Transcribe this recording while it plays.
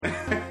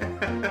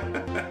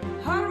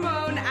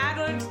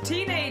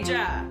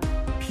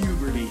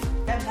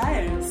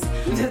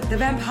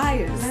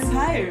Vampires.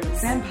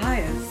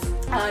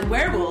 And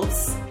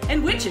werewolves.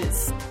 And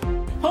witches.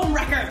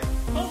 Homewrecker.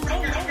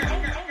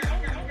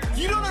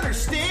 You don't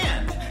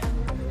understand.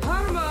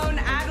 Hormone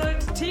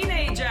adult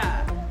teenager.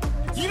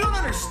 You don't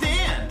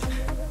understand.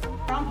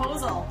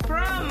 Promposal.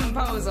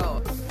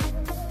 Promposal.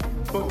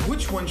 But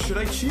which one should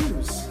I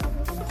choose?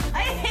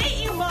 I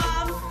hate you,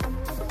 Mom!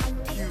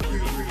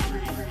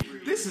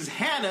 This is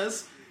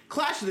Hannah's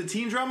Clash of the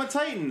Teen Drama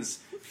Titans,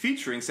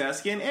 featuring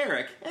Saskia and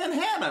Eric, and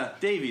Hannah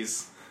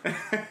Davies.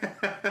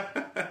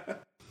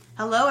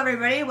 Hello,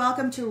 everybody.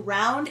 Welcome to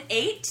round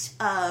 8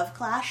 of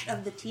Clash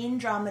of the Teen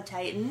Drama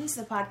Titans,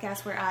 the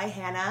podcast where I,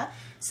 Hannah,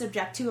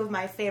 subject 2 of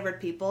my favorite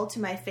people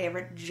to my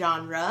favorite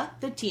genre,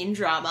 the teen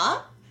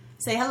drama.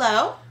 Say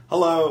hello.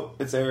 Hello,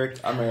 it's Eric.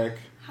 I'm Eric.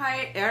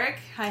 Hi, Eric.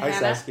 Hi, Hi,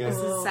 Hannah. Saskia. This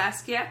is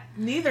Saskia.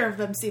 Neither of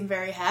them seem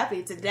very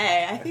happy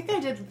today. I think I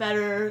did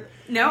better.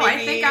 No,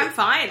 I think I'm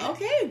fine.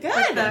 Okay,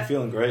 good. I'm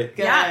feeling great.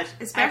 Good. Yeah,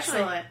 especially.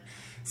 Excellent.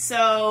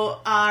 So,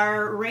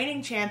 our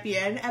reigning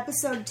champion,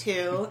 episode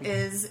 2,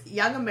 is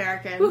Young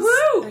Americans,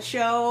 Woohoo! a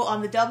show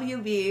on the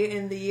WB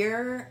in the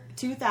year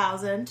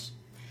 2000.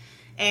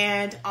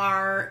 And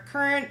our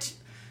current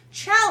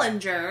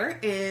challenger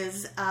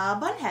is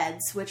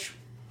Bunheads, which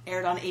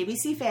aired on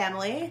ABC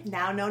Family,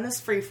 now known as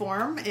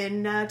Freeform,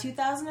 in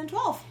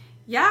 2012.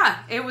 Yeah,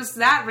 it was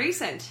that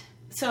recent.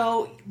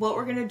 So what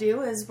we're going to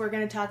do is we're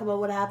going to talk about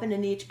what happened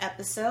in each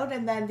episode,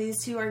 and then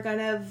these two are going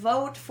to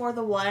vote for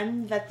the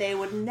one that they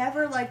would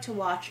never like to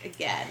watch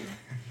again.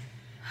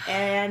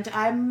 And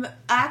I'm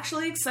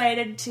actually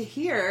excited to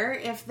hear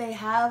if they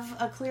have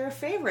a clear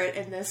favorite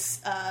in this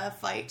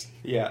fight.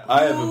 Yeah,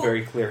 I have a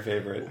very clear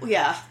favorite.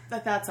 Yeah,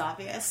 that's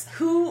obvious.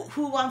 Who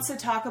wants to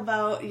talk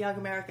about Young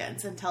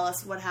Americans and tell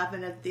us what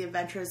happened at the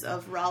adventures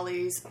of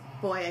Raleigh's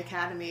Boy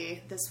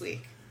Academy this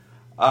week?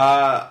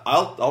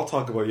 I'll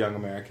talk about Young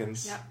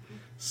Americans. Yep.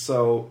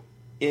 So,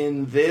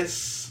 in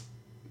this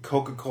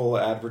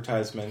Coca-Cola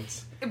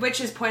advertisement,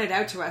 Which is pointed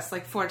out to us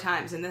like 4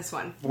 times in this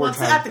one. Well,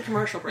 it's at the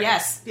commercial break.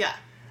 Yes. Yeah.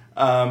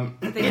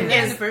 They did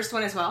that in the first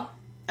one as well.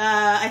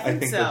 I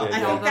think so. they did, I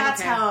yeah. think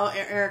that's Okay. how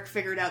Eric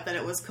figured out that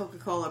it was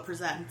Coca-Cola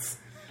Presents.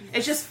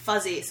 It's just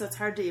fuzzy, so it's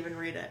hard to even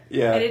read it.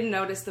 yeah. I didn't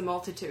notice the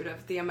multitude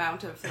of the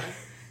amount of the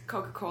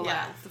Coca-Cola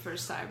Yeah. ads the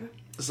first time.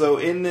 So,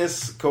 in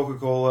this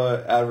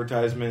Coca-Cola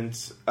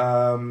advertisement,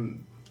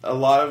 a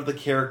lot of the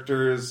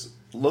characters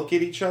look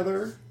at each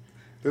other.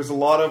 There's a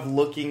lot of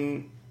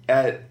looking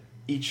at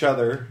each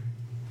other,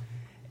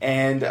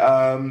 and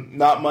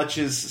not much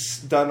is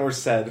done or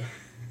said.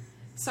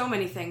 So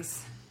many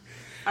things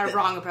are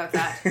wrong about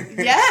that.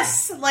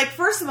 Yes! Like,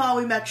 first of all,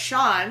 we met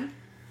Sean,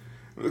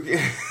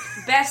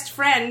 Best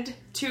friend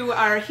to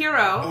our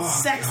hero,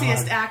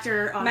 sexiest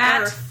actor on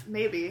Matt Earth,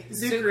 maybe.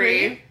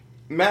 Zukri.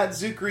 Matt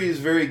Zukri is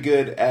very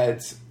good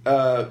at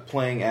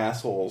playing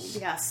assholes.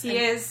 Yes. He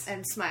is.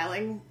 And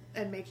smiling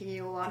and making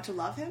you want to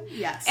love him?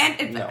 Yes. And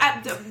it, No.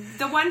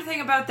 the one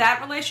thing about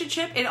that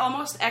relationship, it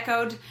almost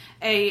echoed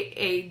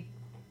a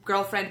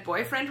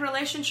girlfriend-boyfriend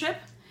relationship.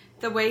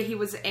 The way he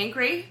was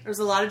angry. there was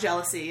a lot of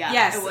jealousy, yeah.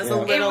 Yes. It was Yeah. a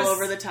little It was-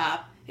 over the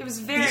top. It was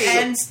The very...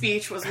 end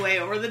speech was way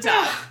over the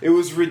top. It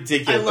was I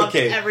ridiculous. loved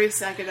Okay, every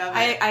second of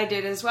it. I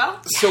did as well.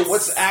 so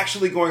what's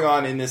actually going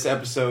on in this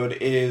episode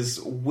is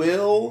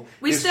Will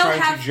We is still trying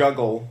have- to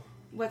juggle.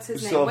 What's his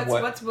We name? still have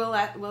What's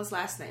Will's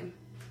last name?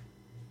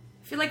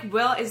 I feel like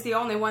Will is the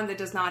only one that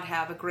does not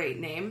have a great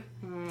name.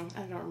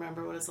 I don't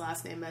remember what his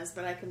last name is,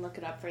 but I can look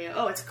it up for you.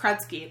 Oh, it's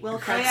Krudsky. Will Oh,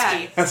 Krudsky.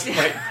 yeah. That's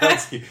right,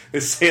 Krutsky. They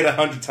say it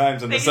 100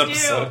 times in this They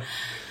episode. do.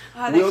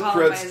 They Will call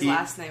him by his Krutsky.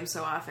 last name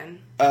so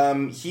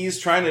often. He's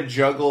trying to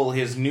juggle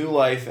his new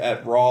life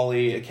at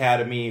Raleigh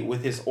Academy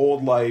with his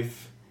old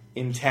life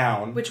in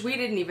town. Which we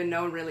didn't even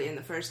know really in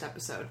the first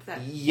episode.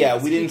 That Yeah, he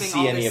was we didn't keeping see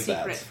all any this of that.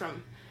 secret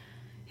from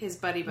his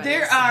buddies.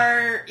 There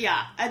are,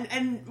 yeah,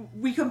 and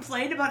we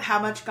complained about how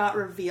much got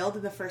revealed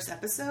in the first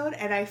episode,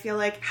 and I feel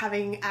like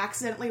having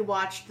accidentally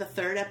watched the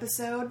third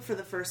episode for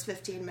the first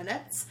 15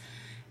 minutes,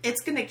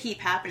 it's going to keep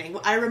happening.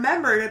 I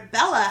remembered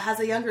Bella has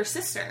a younger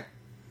sister.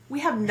 We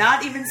have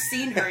not even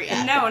seen her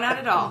yet. No, not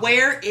at all.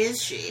 Where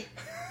is she?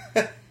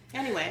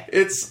 Anyway,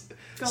 It's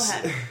go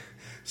ahead.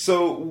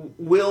 So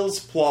Will's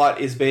plot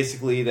is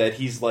basically that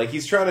he's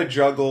trying to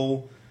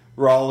juggle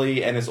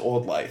Raleigh and his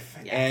old life,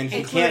 Yeah. and he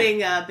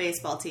Including a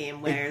baseball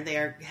team where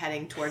they're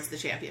heading towards the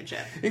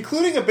championship.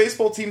 including a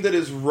baseball team that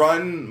is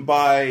run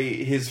by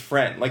his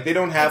friend. Like they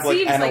don't have It like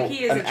seems like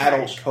he is an in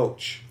adult charge.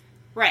 coach.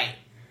 Right.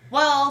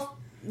 Well,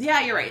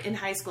 yeah, you're right. In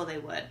high school they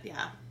would,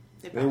 yeah.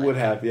 They probably would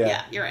have, yeah.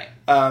 Yeah, you're right.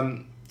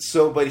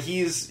 But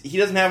he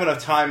doesn't have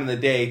enough time in the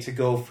day to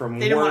go from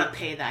They don't work wanna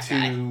pay that to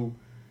guy.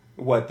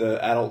 what,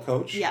 the adult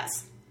coach?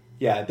 Yes.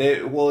 Yeah.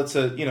 It's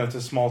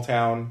a small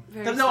town.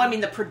 No, I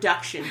mean the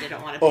production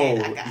didn't want to pay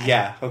that guy.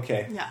 yeah.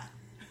 Okay. Yeah.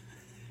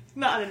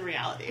 Not in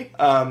reality.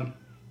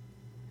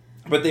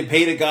 But they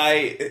paid a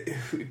guy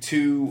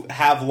to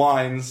have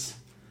lines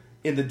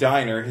in the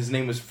diner. His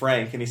name was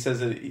Frank, and he says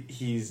that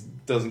he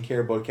doesn't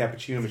care about a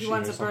cappuccino machine. He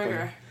wants or a something.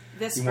 burger.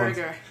 This He wants-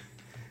 burger.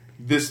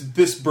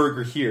 This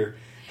burger here.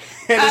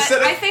 And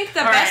instead of, I think the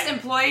All best right.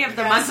 employee of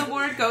the month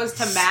award goes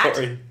to Matt.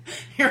 Sorry.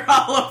 You're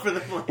all over the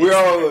place. We're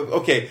all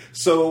okay.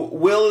 So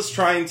Will is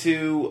trying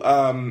to.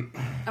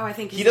 I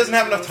think He doesn't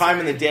have enough time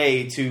in the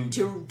day to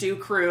do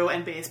crew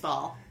and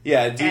baseball. do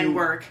and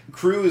work.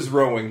 Crew is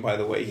rowing, by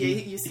the way.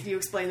 You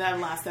explained that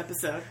in last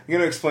episode. I'm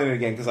going to explain it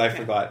again because I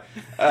forgot.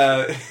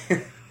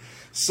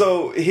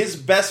 So his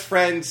best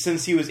friend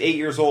since he was 8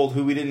 years old,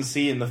 who we didn't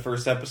see in the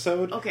first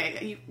episode,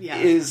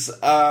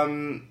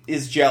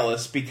 is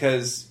jealous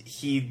because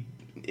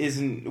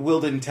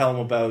Will didn't tell him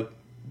about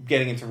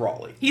getting into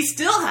Raleigh. He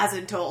still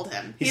hasn't told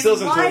him. He's still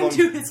hasn't lying told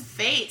to him. his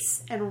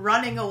face and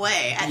running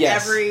away at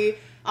Yes. every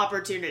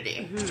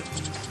opportunity.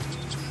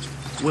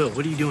 Will,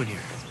 what are you doing here?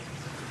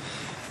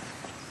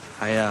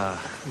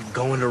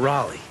 Going to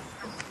Raleigh.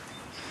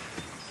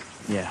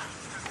 Yeah.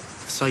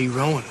 I saw you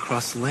rowing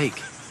across the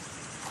lake.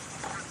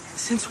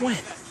 Since when?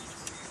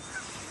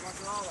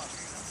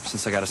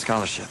 Since I got a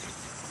scholarship.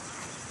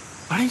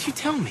 Why didn't you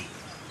tell me?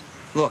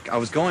 Look, I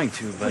was going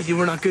to, but... You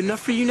were not good enough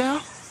for you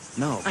now?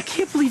 No. I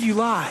can't believe you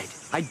lied.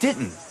 I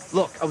didn't.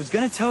 Look, I was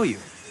gonna tell you.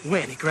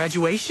 When? At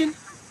graduation?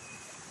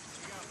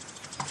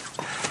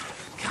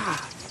 God.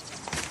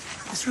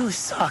 This really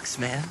sucks,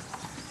 man.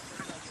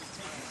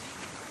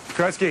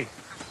 Kretzky,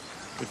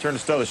 return to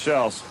stow the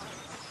shells.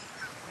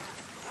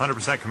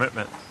 100%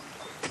 commitment.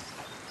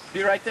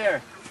 Be right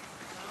there.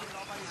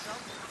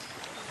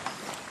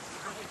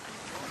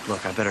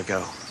 Look, I better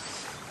go.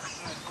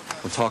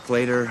 We'll talk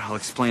later. I'll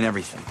explain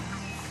everything.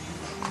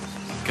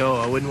 Go,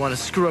 I wouldn't want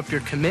to screw up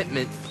your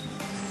commitment.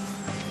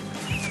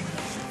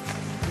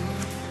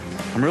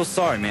 I'm real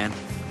sorry, man.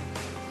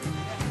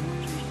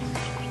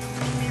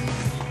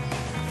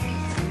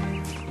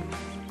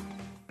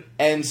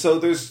 And so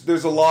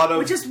there's a lot of...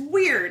 Which is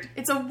weird.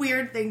 It's a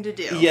weird thing to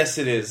do. Yes,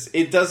 it is.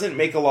 It doesn't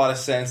make a lot of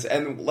sense.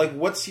 And,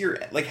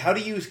 how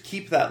do you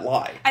keep that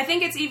lie? I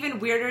think it's even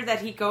weirder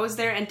that he goes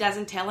there and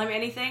doesn't tell him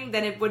anything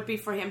than it would be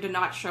for him to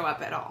not show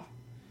up at all.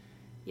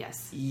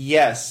 Yes.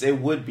 Yes, it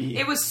would be.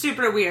 It was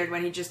super weird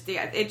when he just...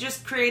 Yeah, it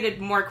just created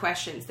more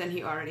questions than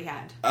he already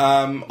had.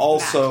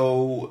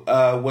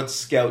 What's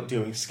Scout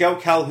doing?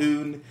 Scout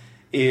Calhoun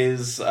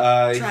is...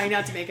 Trying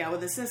not to make out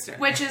with his sister.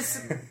 Which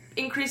is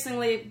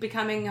increasingly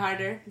becoming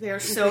harder. They're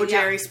so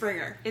Jerry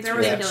Springer. It's there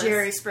was ridiculous. a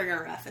Jerry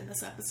Springer ref in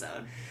this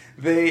episode.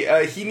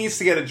 He needs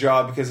to get a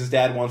job because his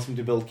dad wants him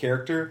to build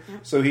character,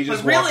 so he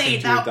just But walks really,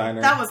 into a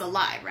diner. that was a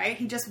lie, right?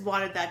 He just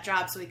wanted that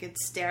job so he could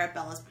stare at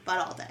Bella's butt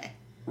all day.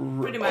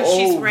 Pretty much.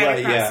 She's right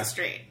across the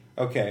street.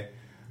 Okay.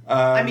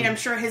 I mean, I'm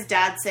sure his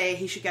dad say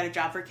he should get a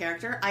job for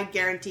character. I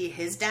guarantee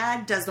his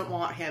dad doesn't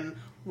want him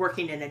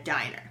working in a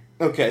diner.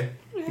 Okay.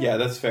 Yeah,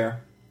 that's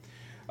fair.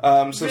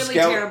 So really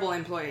Scout, terrible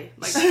employee.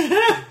 Like,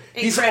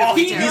 He's incredibly awful.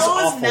 He terrible. He's knows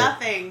awful.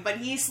 nothing, but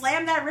he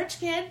slammed that rich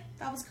kid.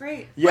 That was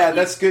great. Yeah,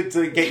 that's good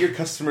to get your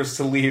customers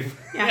to leave.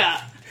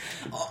 Yeah.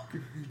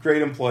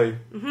 Great employee.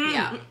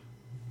 Yeah.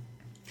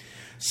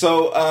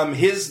 So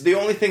the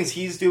only things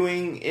he's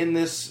doing in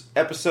this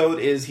episode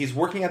is he's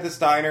working at this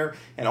diner,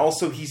 and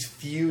also he's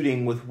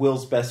feuding with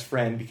Will's best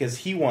friend because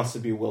he wants to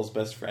be Will's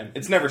best friend.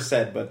 It's never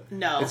said, but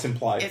No. it's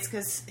implied. It's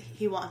because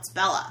he wants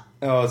Bella.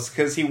 Oh, it's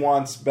because he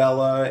wants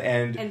Bella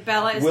and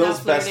Bella is Will's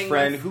now best flirting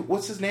friend. with-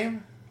 What's his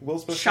name?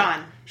 Will's best Sean.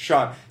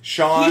 friend?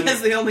 Sean. He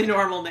has the only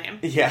normal name.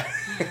 Yeah.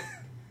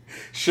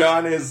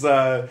 Sean is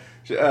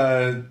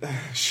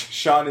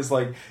Sean is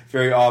like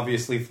very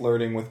obviously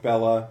flirting with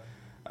Bella,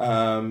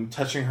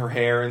 touching her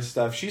hair and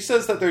stuff. She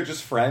says that they're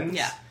just friends.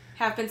 Yeah.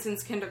 Have been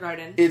since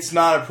kindergarten. It's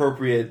not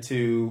appropriate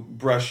to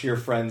brush your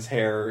friend's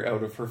hair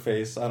out of her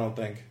face, I don't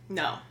think.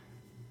 No.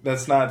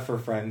 That's not for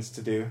friends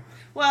to do.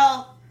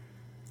 Well,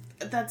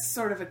 that's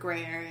sort of a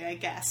gray area, I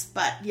guess.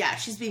 But yeah,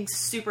 she's being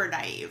super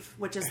naive,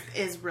 which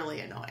is really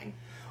annoying.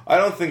 I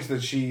don't think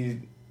that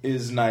she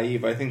is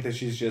naive. I think that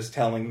she's just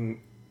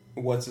telling,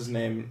 what's his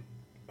name?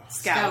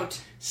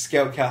 Scout.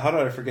 Scout Cal. How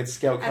did I forget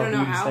Scout I don't know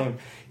Calhoun's how. name?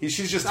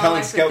 She's just That's all telling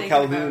I've been Scout thinking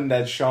Calhoun about.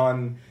 that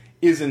Sean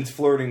isn't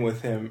flirting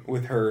with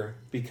her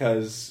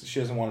because she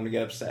doesn't want him to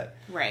get upset.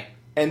 Right.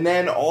 And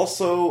then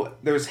also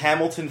there's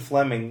Hamilton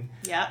Fleming.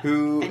 Yep.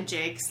 Who And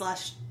Jake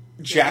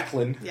 /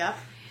 Jacqueline. Yep.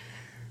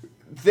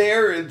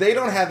 They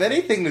don't have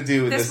anything to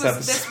do with this,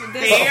 was episode.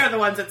 They are the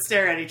ones that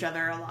stare at each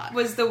other a lot.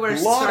 was the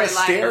worst Lot of storyline in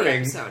the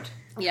staring. episode.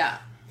 Yeah.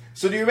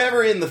 So do you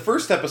remember in the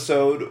first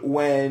episode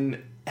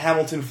when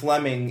Hamilton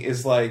Fleming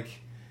is like,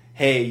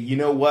 hey, you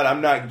know what?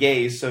 I'm not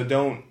gay, so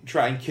don't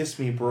try and kiss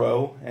me,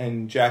 bro.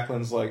 And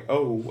Jacqueline's like,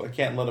 oh, I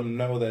can't let him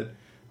know that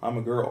I'm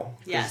a girl.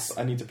 'cause Yes.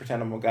 I need to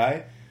pretend I'm a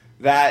guy.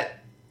 That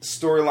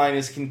storyline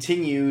is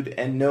continued,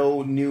 and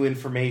no new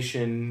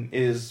information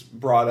is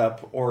brought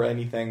up or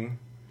anything.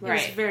 It was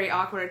Right. very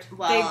awkward.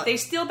 Well- they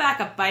steal back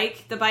a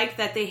bike, the bike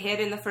that they hid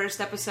in the first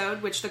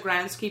episode, which the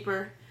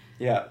groundskeeper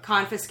Yeah.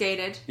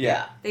 confiscated.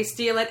 Yeah. They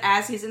steal it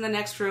as he's in the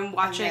next room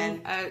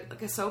watching And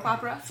like a soap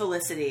opera.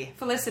 Felicity.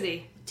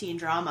 Felicity, Teen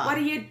drama. what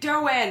are you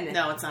doing?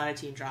 No, it's not a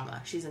teen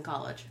drama. She's in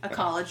college. A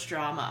college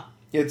drama.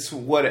 It's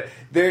what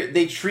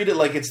they treat it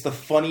like it's the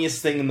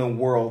funniest thing in the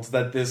world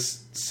that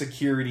this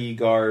security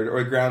guard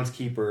or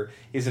groundskeeper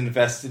is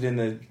invested in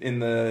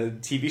the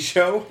TV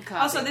show.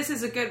 Also, this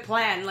is a good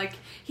plan. Like,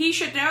 he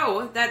should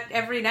know that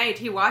every night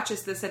he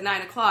watches this at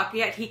 9 o'clock,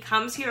 yet he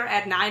comes here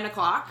at 9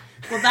 o'clock.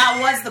 Well, that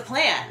was the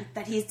plan,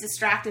 that he's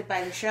distracted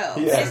by the show.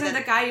 Yeah. Isn't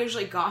the guy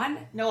usually gone?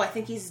 No, I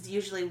think he's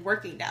usually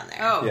working down there.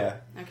 Oh. Yeah.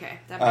 Okay,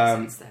 that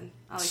makes sense then.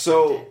 I'll accept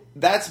So it.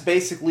 that's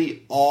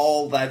basically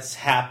all that's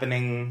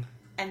happening.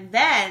 And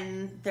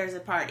then there's a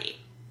party,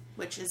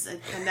 which is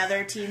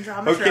another teen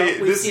drama Okay,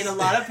 trope. We've this seen is- a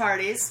lot of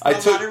parties, I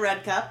a took lot of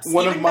red cups.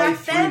 one of Even my back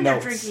 3 then, they're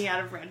notes. drinking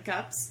out of red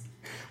cups.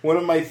 One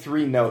of my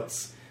 3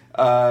 notes.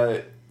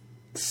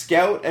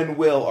 Scout and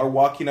Will are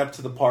walking up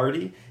to the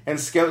party, and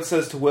Scout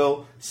says to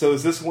Will, "So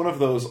is this one of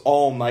those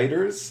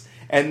all-nighters?"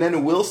 And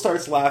then Will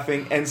starts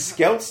laughing, and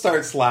Scout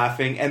starts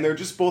laughing, and they're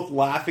just both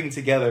laughing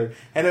together.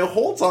 And it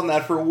holds on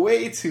that for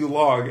way too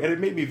long, and it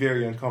made me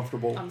very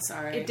uncomfortable. I'm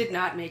sorry. It did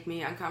not make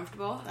me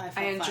uncomfortable. I felt I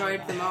fine enjoyed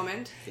about the it.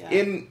 moment. Yeah.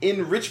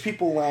 In Rich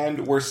People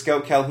Land, where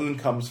Scout Calhoun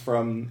comes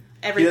from,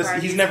 Every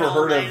party's he's never an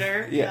heard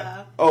all-nighter, of.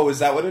 yeah. Oh, is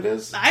that what it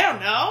is? I don't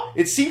know.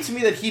 It seemed to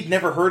me that he'd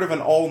never heard of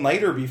an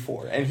all-nighter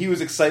before, and he was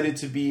excited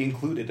to be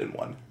included in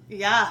one.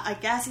 Yeah, I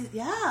guess.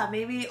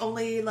 Maybe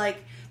only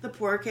like the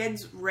poor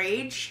kids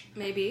rage.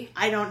 Maybe.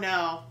 I don't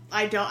know.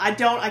 I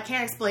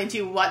can't explain to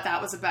you what that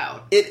was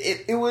about.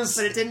 It was.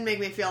 But it didn't make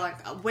me feel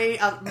like a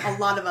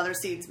lot of other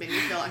scenes made me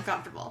feel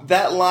uncomfortable.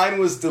 That line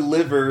was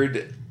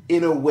delivered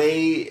in a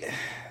way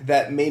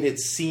that made it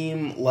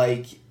seem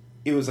like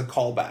it was a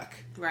callback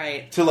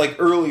Right. to like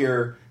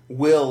earlier.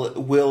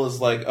 Will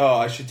is like, "Oh,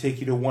 I should take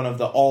you to one of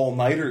the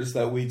all-nighters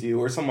that we do,"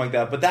 or something like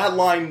that. But that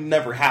line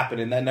never happened,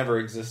 and that never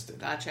existed.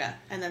 Gotcha.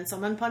 And then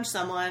someone punched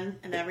someone,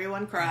 and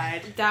everyone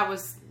cried, That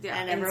was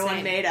and everyone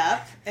insane. made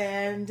up,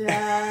 and the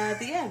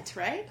end,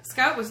 right?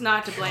 Scout was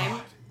not to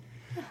blame.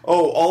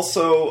 Oh,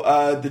 also,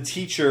 the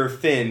teacher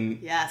Finn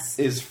Yes.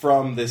 is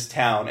from this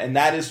town, and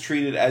that is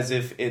treated as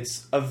if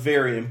it's a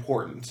very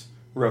important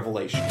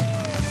revelation.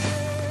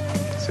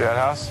 See that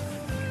house?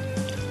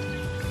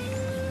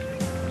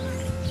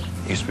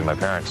 Used to be my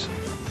parents.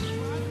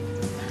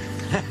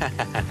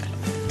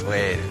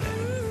 Wait a minute.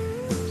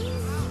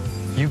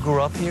 You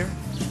grew up here?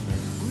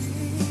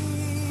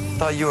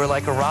 Thought you were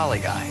like a Raleigh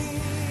guy.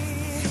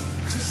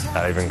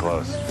 Not even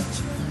close.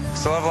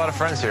 Still have a lot of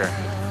friends here.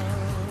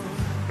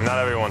 Not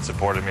everyone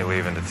supported me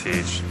leaving to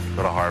teach,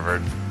 go to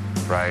Harvard,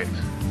 right?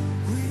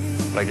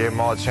 But I gave them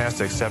all a chance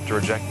to accept or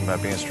reject me by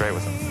being straight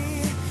with them.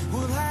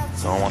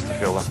 No one wants to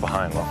feel left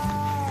behind, Will.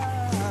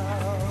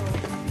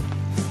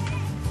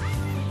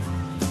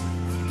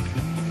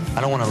 I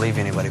don't want to leave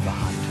anybody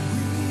behind.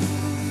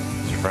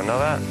 Does your friend know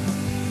that?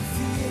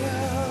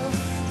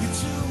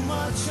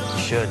 You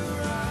should.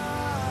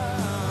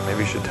 Maybe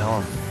you should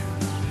tell him.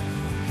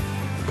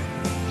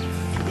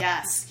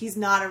 Yes, he's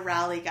not a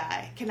rally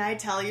guy. Can I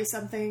tell you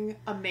something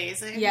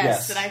amazing?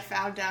 Yes. That I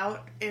found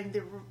out in the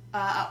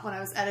when I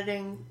was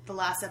editing the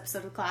last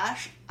episode of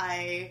Clash.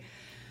 I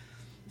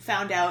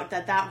found out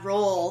that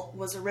role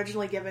was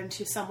originally given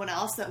to someone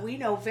else that we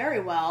know very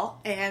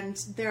well, and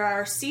there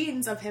are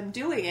scenes of him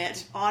doing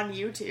it on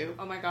YouTube.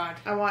 Oh my god.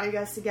 I want you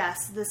guys to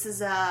guess. This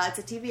is it's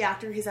a TV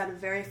actor. He's had a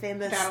very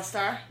famous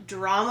Battlestar?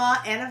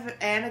 drama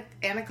and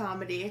a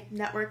comedy,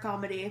 network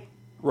comedy.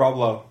 Rob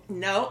Lowe.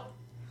 Nope.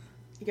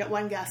 You get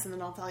one guess, and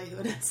then I'll tell you who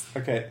it is.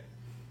 Okay.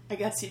 I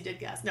guess you did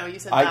guess. No, you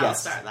said I Battlestar.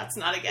 guessed. That's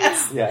not a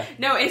guess. Yeah.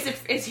 No, is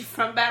he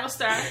from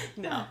Battlestar?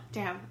 No,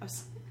 Damn.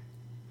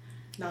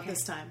 not Okay.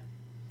 this time.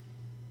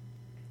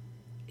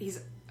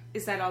 Is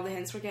that all the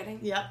hints we're getting?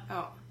 Yep.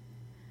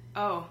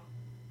 Oh.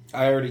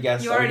 I already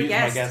guessed. You I already used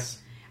guessed. my guess.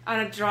 On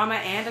a drama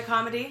and a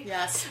comedy?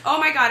 Yes. Oh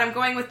my god, I'm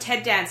going with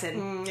Ted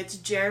Danson. It's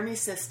Jeremy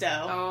Sisto,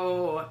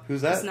 Oh.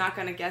 Who's I that? was not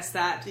going to guess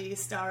that. the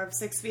star of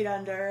 6 Feet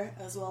Under,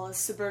 as well as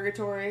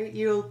Suburgatory.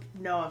 You'll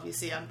know if you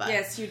see him, but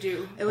Yes, you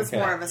do. it was Okay.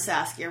 more of a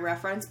Saskia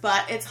reference.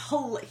 But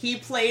he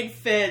played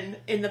Finn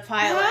in the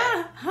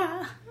pilot,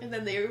 and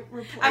then they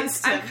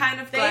replaced him. I'm kind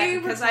of They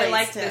glad because I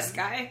like replaced this him.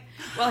 guy.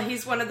 Well,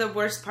 he's one of the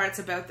worst parts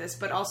about this,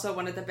 but also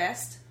one of the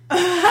best.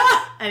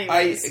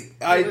 Anyways,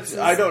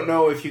 I don't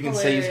know if you can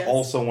say he's hilarious.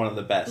 also one of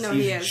the best. No,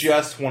 he's he is.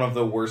 just one of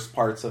the worst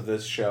parts of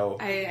this show.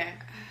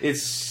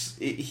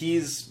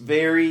 He's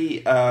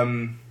very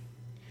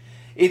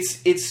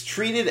it's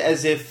treated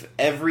as if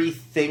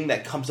everything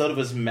that comes out of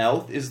his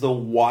mouth is the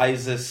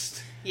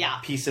wisest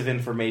piece of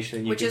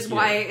information you Which can is hear.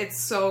 why it's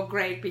so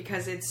great,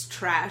 because it's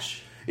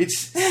trash. It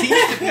seems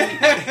to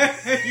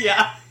be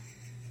yeah,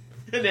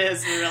 it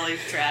is really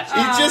trash.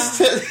 it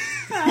just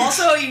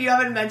Also, you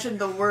haven't mentioned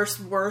the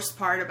worst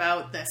part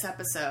about this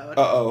episode.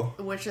 Uh-oh.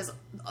 Which is,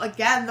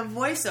 again, the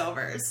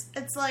voiceovers.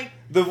 It's like,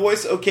 The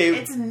voice, okay.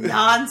 it's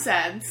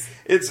nonsense.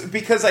 It's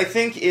because I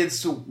think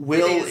it's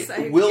Will. It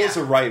is, Will yeah. is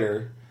a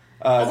writer.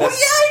 Oh, yeah,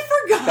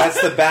 I forgot. That's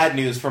the bad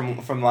news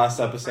from last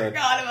episode.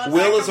 Forgot about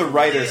Will that is a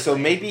writer, so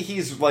completely. maybe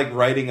he's like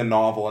writing a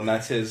novel, and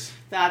that's his.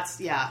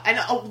 That's, yeah.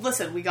 And,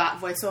 listen, we got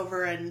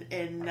voiceover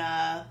in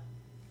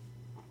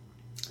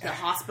the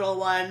hospital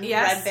one,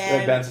 Yes. Red Band.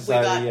 Red Band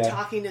Society, we got yeah.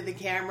 Talking to the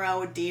Camera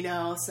with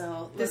Dino.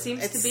 So There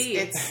seems to be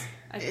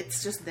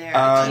it's just there.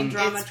 teen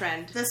drama It's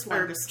trend. This or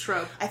word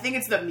trope. I think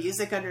it's the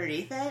music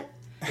underneath it.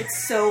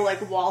 It's so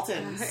like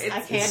Walton's. I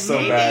can't It's so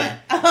name bad.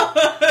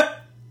 it.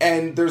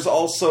 And there's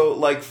also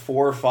like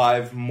 4 or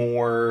 5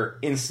 more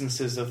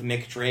instances of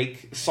Nick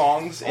Drake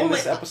songs in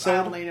this I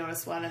episode. only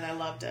noticed one and I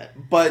loved it.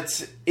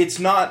 But it's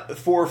not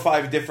 4 or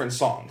 5 different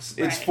songs.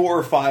 It's Right. 4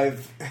 or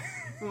 5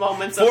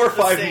 Moments. 4 or of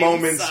the 5 same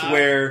moments song.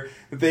 where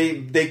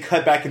they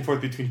cut back and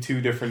forth between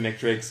 2 different Nick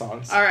Drake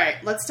songs. All right,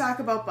 let's talk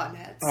about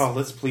Bunheads. Oh,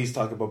 let's please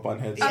talk about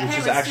Bunheads, Okay, which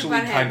is let's do actually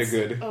kind of Bunheads.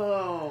 good.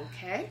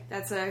 Okay.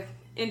 That's a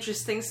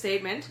interesting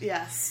statement.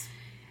 Yes.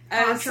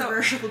 So-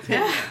 Controversial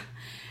opinion.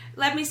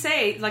 Let me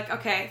say, like,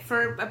 okay,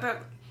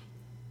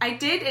 I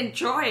did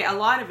enjoy a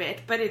lot of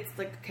it, but it's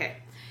like, okay,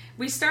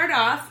 we start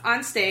off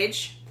on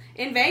stage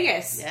in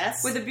Vegas,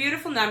 Yes. with a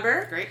beautiful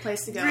number. Great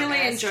place to go. Really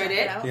guys. enjoyed Check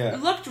it. out. Yeah.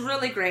 Looked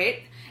really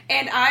great,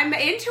 and I'm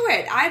into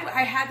it.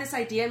 I had this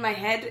idea in my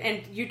head,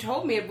 and you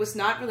told me it was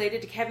not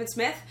related to Kevin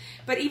Smith,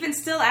 but even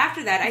still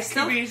after that, I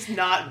still. He's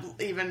not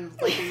even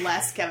like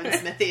less Kevin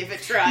Smithy if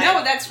it tried.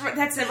 No, that's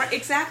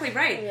exactly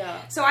right. Yeah.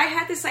 So I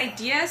had this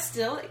idea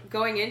still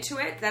going into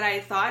it that I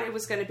thought it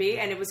was going to be,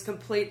 and it was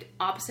complete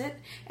opposite.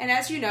 And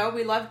as you know,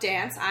 we love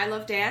dance. I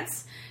love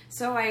dance.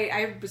 So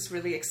I was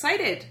really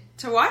excited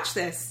to watch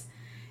this.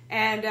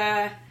 And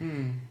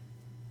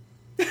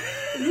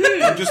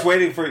I'm just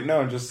waiting for so Waiting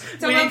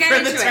we'll get for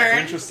into the it. turn.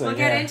 Interesting, We'll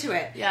get yeah. into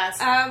it. Yes.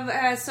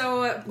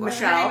 So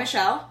Michelle.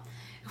 Michelle,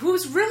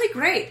 who's really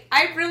great.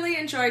 I really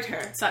enjoyed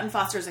her. Sutton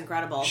Foster's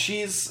incredible.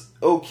 She's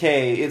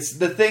okay. It's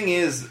the thing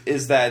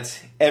is that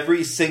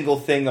every single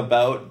thing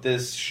about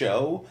this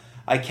show,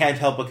 I can't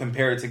help but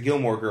compare it to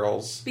Gilmore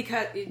Girls,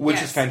 Because which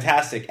yes. is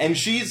fantastic. And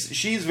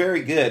she's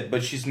very good,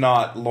 but she's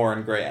not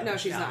Lauren Graham. No,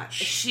 she's not.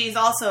 She's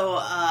also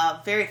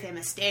a very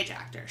famous stage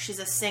actor. She's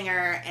a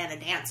singer and a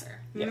dancer.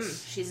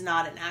 Yes. She's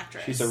not an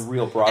actress. She's a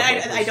real Broadway And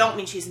I person. don't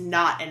mean she's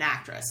not an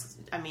actress.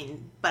 I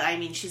mean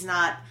she's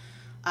not.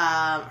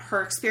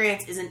 Her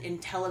experience isn't in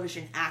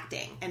television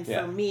acting, and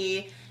Yeah. for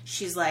me,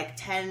 she's like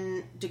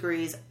 10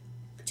 degrees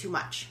too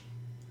much.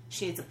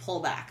 She needs a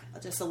pullback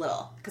just a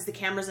little because the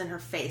camera's in her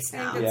face I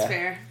now. think that's Yeah.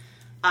 fair.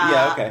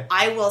 Yeah, okay.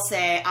 I will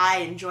say I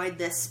enjoyed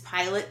this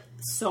pilot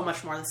so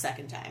much more the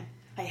second time.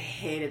 I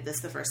hated this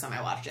the first time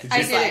I watched it. I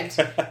Just,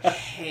 didn't. like,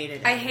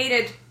 hated it. I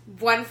hated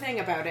one thing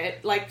about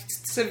it, like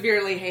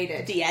severely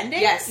hated. The ending?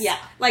 Yes. Yeah.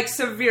 Like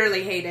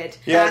severely hated.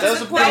 Yeah, To that was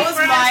the a point That was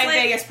where I my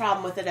like, biggest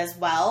problem with it as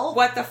well.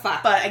 What the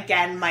fuck? But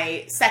again,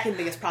 my second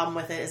biggest problem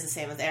with it is the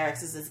same as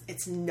Eric's. Is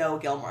it's no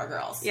Gilmore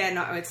Girls. Yeah,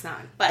 no, it's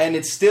not. But And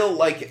it's still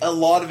like a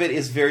lot of it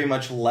is very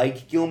much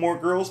like Gilmore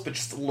Girls, but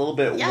just a little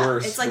bit yeah,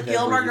 worse. it's like with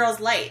Gilmore every- Girls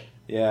light.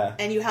 Yeah.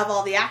 And you have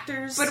all the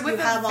actors, But with you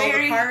a have all the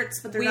very parts,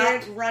 but they're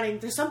weird- not running.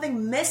 There's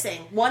something missing.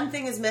 One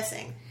thing is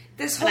missing,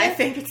 This and whole I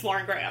think it's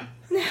Lauren Graham.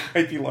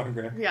 Might be Lauren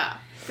Graham. Yeah,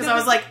 because I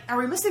was like, "Are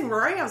we missing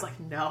Rory?" I was like,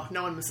 "No,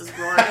 no one misses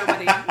Rory."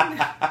 nobody.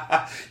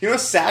 You know,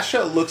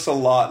 Sasha looks a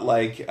lot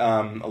like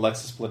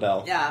Alexis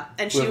Bledel. Yeah,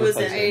 and she Whoever was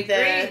plays in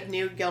her. the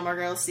new Gilmore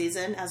Girls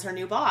season as her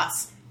new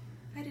boss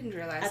I didn't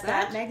realize at that.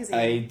 that magazine.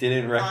 I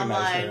didn't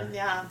recognize Online, her.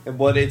 yeah.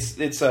 But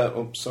it's a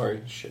oh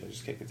sorry shit I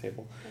just kicked the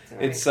table.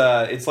 That's all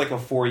right. It's like a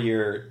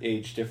 4-year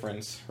age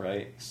difference,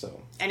 right?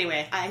 So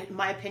Anyway,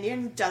 my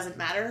opinion doesn't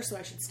matter, so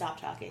I should stop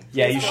talking.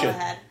 Yeah, Please you go should.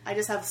 ahead. I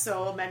just have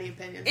so many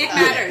opinions. It about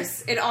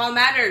matters. It all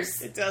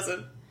matters. It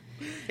doesn't.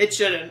 It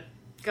shouldn't.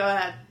 Go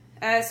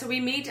ahead. So we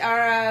meet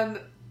our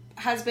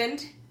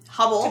husband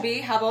Hubble. to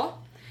be Hubble,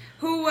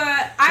 who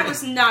I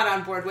was not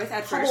on board with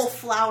at Hubble first.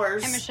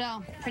 Flowers. Hey,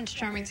 Michelle. Prince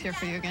Charming's here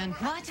for you again.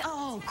 What?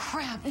 Oh,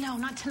 crap. No,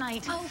 not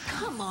tonight. Oh,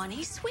 come on.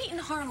 He's sweet and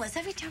harmless.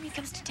 Every time he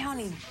comes to town,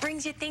 he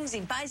brings you things, he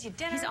buys you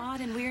dinner. He's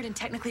odd and weird and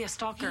technically a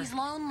stalker. He's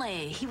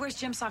lonely. He wears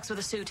gym socks with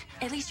a suit.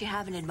 At least you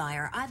have an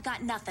admirer. I've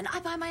got nothing. I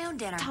buy my own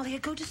dinner. Talia,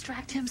 go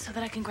distract him so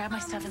that I can grab my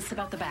stuff and slip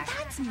out the back.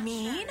 That's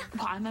mean.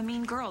 Well, I'm a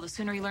mean girl. The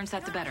sooner he learns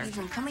that, the better. He's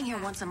been coming here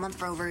once a month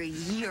for over a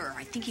year.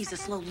 I think he's a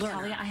slow learner.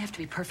 Talia, I have to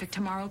be perfect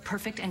tomorrow,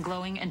 perfect and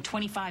glowing, and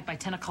 25 by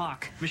 10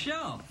 o'clock.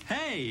 Michelle,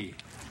 hey.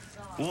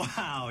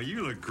 Wow,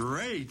 you look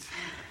great.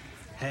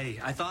 Hey,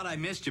 I thought I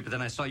missed you, but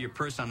then I saw your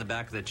purse on the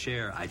back of the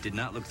chair. I did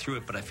not look through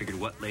it, but I figured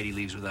what lady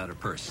leaves without her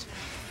purse?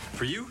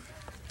 For you,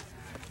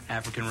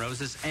 African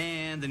roses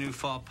and the new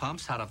fall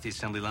pumps hot off the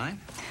assembly line.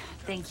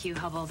 Thank you,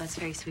 Hubble. That's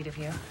very sweet of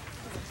you.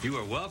 You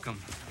are welcome.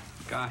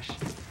 Gosh,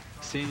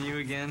 seeing you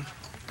again.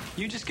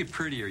 You just get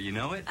prettier, you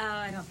know it? Oh,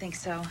 I don't think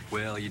so.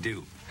 Well, you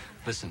do.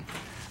 Listen,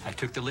 I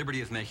took the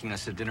liberty of making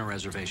us a dinner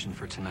reservation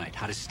for tonight.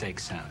 How does steak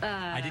sound?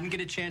 I didn't get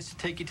a chance to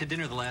take you to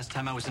dinner the last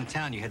time I was in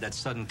town. You had that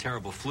sudden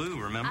terrible flu,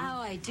 remember?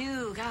 Oh, I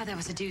do. God, that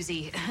was a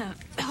doozy.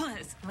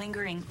 It's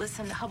lingering.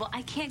 Listen, Hubble,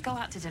 I can't go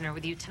out to dinner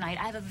with you tonight.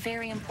 I have a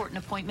very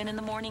important appointment in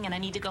the morning, and I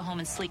need to go home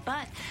and sleep.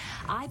 But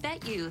I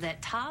bet you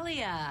that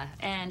Talia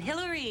and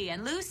Hillary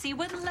and Lucy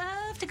would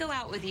love to go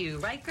out with you.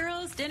 Right,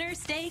 girls? Dinner,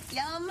 steak,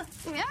 yum?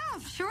 Yeah,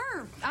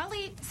 sure. I'll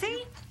eat.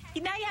 See?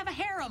 Now you have a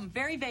harem.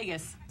 Very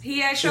Vegas. He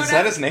showed Is up.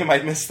 that his name? I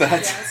missed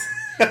that.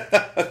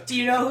 Yes. Do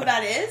you know who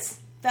that is?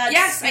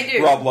 Yes, I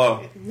do. Rob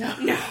Lowe.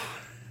 No.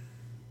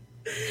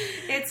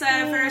 It's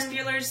Ferris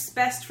Bueller's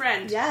best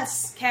friend.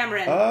 Yes.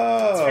 Cameron. Oh.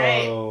 That's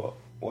right.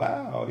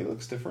 Wow, he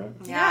looks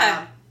different.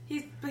 Yeah.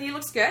 He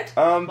looks good. This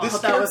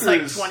that was like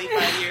character's-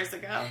 25 years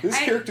ago. This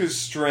character's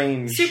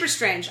strange. Super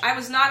strange. I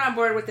was not on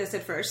board with this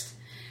at first.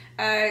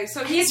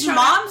 So His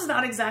mom's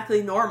not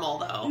exactly normal,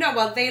 though. No,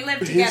 well, they live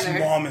His together.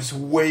 mom is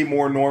way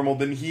more normal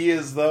than he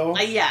is, though.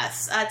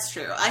 Yes, that's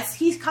true.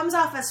 He comes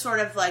off as sort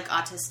of like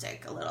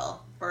autistic a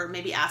little, or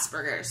maybe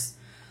Asperger's.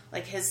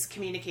 Like his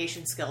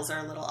communication skills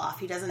are a little off.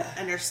 He doesn't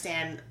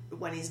understand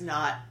when he's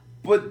not.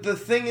 But the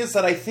thing is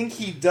that I think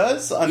he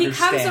does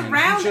understand. He comes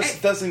around. He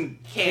just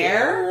doesn't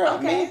care.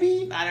 Okay.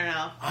 Maybe. I don't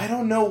know. I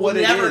don't know what we'll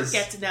it never is.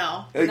 get to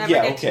know. Never Yeah.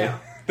 get to Okay. know.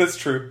 That's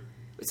true.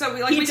 So we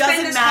He spend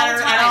doesn't this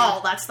matter whole time, at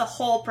all. That's the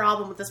whole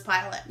problem with this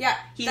pilot. Yeah,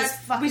 He's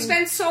we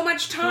spend so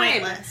much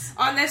time pointless.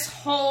 on this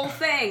whole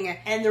thing,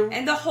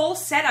 and the whole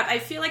setup. I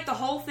feel like the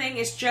whole thing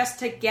is just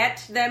to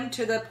get them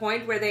to the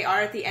point where they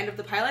are at the end of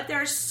the pilot. There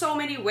are so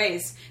many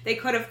ways they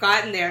could have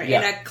gotten there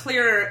in a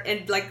clearer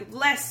and like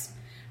less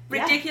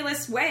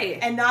ridiculous way.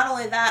 And not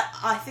only that,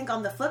 I think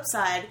on the flip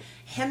side,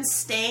 him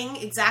staying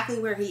exactly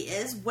where he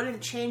is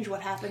wouldn't change what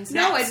happens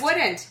next. No, it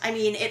wouldn't. I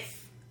mean, it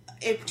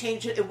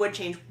would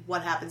change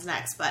what happens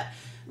next, but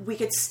we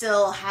could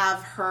still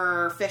have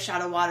her fish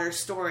out of water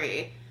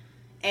story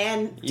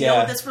and deal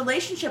with this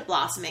relationship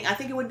blossoming. I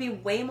think it would be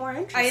way more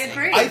interesting. I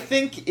agree. I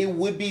think it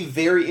would be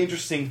very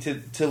interesting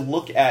to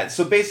look at.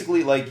 So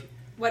basically, like,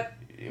 what?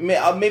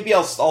 Maybe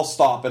I'll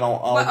stop and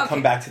I'll okay.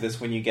 come back to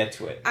this when you get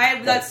to it.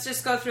 Let's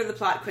just go through the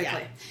plot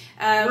quickly.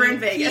 We're in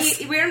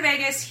Vegas. We're in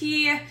Vegas.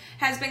 He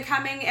has been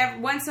coming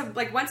once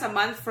a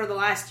month for the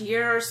last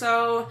year or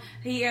so.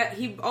 He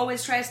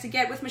always tries to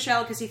get with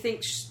Michelle because he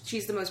thinks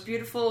she's the most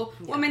beautiful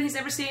woman he's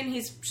ever seen.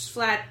 He's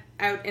flat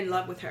out in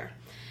love with her.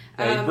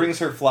 He brings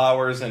her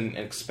flowers and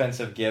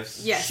expensive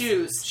gifts. Yes,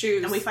 shoes.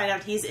 Shoes. And we find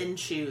out he's in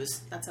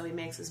shoes. That's how he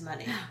makes his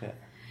money.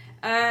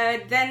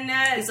 Then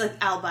he's like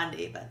Al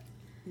Bundy, but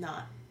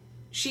not.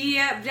 She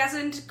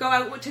doesn't go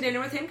out to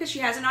dinner with him because she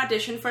has an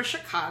audition for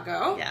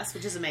Chicago. Yes,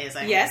 which is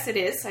amazing. Yes, it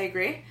is. I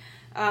agree.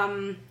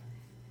 That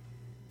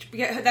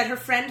her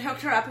friend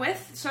hooked her up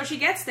with. So she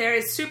gets there,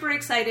 is super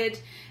excited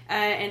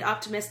and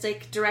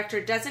optimistic.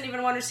 Director doesn't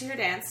even want her to see her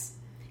dance.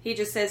 He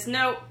just says,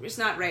 no, it's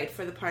not right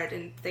for the part.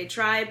 And they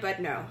try, but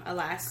no,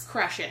 alas.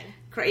 Crushing.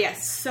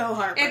 Yes. So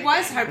heartbreaking. It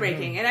was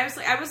heartbreaking. And I was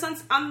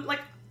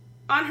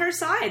on her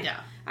side.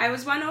 Yeah. I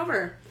was won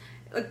over.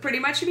 Pretty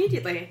much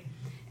immediately.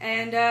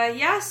 And,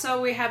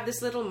 so we have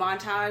this little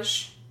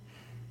montage,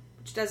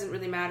 which doesn't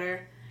really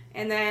matter.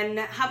 And then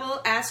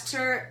Hubble asks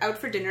her out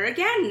for dinner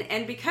again.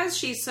 And because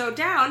she's so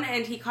down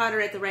and he caught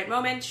her at the right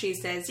moment, she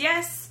says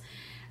yes.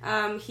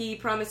 He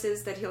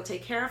promises that he'll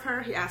take care of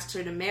her. He asks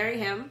her to marry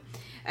him.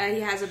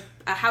 He has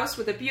a house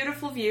with a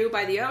beautiful view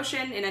by the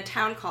ocean in a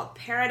town called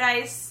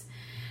Paradise.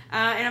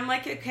 And I'm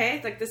like,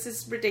 okay, this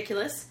is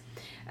ridiculous.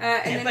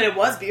 But it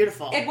was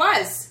beautiful. It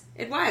was.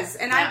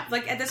 And I,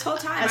 at this whole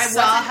time, I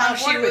saw wasn't how on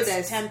board she with was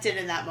this. tempted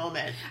in that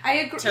moment. I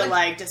agree.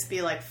 To, just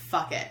be like,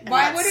 fuck it. And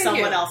why let wouldn't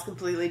someone you? else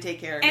completely take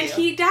care of and you.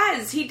 he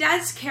does. He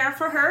does care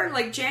for her,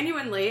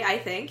 genuinely, I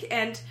think.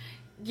 And,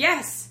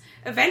 yes,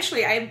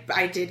 eventually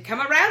I did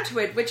come around to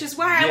it, which is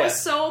why I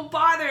was so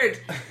bothered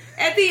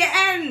at the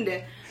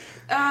end.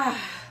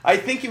 I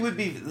think it would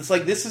be...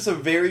 this is a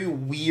very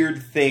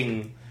weird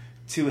thing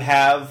to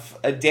have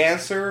a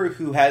dancer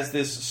who has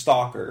this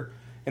stalker...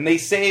 And they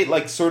say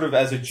it sort of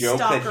as a joke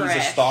that he's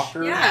a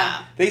stalker.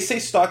 Yeah. They say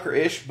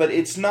stalker-ish, but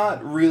it's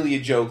not really a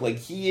joke.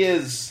 He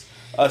is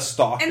a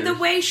stalker. And the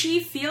way she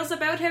feels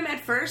about him at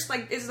first,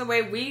 is the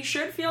way we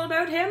should feel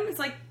about him.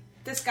 It's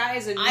this guy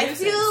is a nuisance.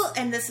 I feel,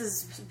 and this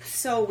is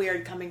so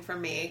weird coming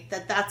from me,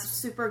 that's a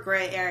super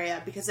gray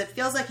area because it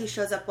feels like he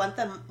shows up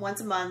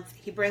once a month.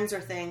 He brings her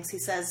things. He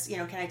says,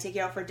 can I take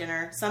you out for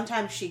dinner?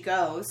 Sometimes she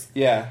goes.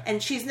 Yeah.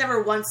 And she's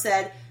never once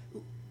said,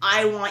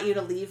 I want you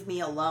to leave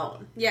me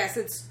alone. Yes,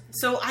 it's...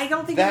 So I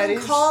don't think that you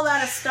can call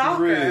that a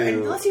stalker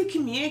true. unless you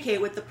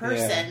communicate with the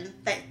person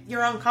that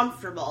you're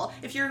uncomfortable.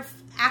 If you're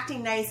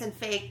acting nice and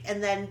fake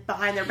and then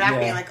behind their back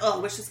being like, oh,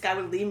 I wish this guy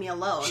would leave me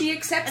alone. She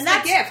accepts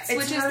the gifts,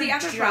 which is the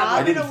other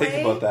problem. I didn't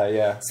think about that,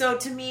 yeah. So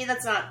to me,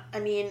 that's not,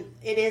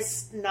 it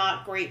is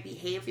not great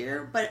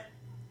behavior, but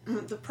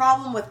the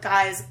problem with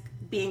guys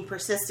being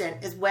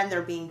persistent is when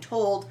they're being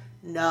told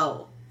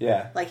no.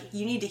 Yeah.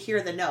 You need to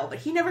hear the no, but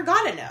he never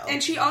got a no.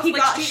 And she also,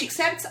 she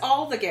accepts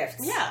all the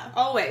gifts. Yeah.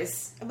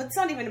 Always. But it's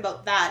not even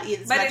about that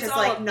either. It's but not it's just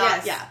all,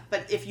 not, yes.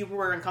 but if you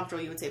were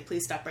uncomfortable, you would say,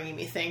 please stop bringing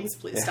me things,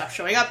 please stop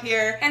showing up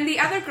here. And the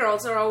other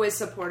girls are always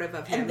supportive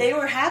of him. And they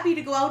were happy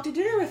to go out to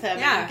dinner with him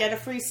and get a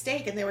free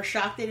steak, and they were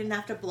shocked they didn't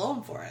have to blow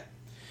him for it.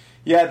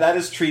 Yeah, that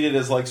is treated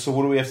as so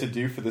what do we have to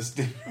do for this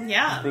dinner?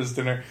 Yeah. For this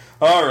dinner.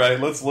 All right,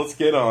 let's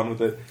get on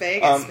with it.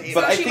 Vegas, baby.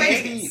 But I think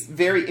it'd be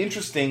very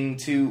interesting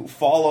to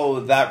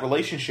follow that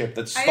relationship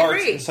that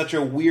starts in such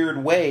a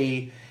weird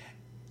way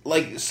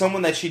like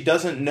someone that she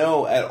doesn't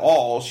know at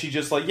all. She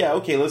just like, yeah,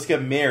 okay, let's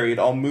get married.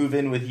 I'll move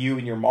in with you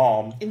and your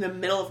mom. In the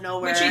middle of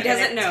nowhere. Which he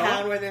doesn't in know. a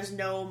town where there's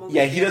no movie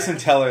Yeah, he theater. doesn't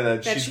tell her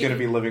that she's going to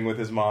be living with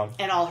his mom.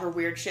 And all her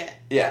weird shit.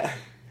 Yeah.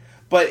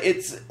 But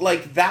it's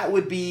like that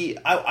would be.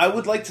 I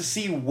would like to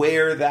see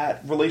where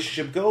that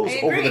relationship goes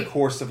over the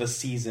course of a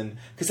season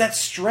because that's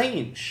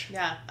strange.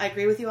 Yeah, I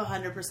agree with you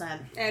 100%.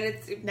 And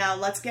it's now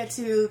let's get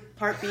to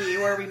part B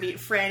where we meet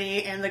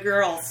Franny and the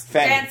girls.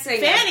 dancing.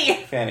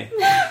 Fanny.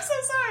 I'm so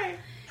sorry.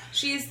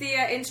 She's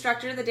the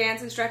instructor, the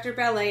dance instructor,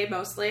 ballet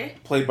mostly.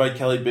 Played by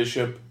Kelly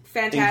Bishop.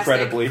 Fantastic.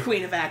 Incredibly.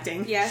 Queen of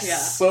acting. Yes. Yeah.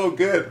 So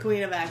good.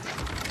 Queen of acting.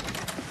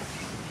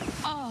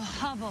 Oh,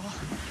 Hubble.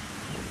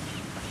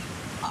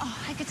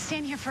 Oh, I could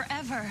stand here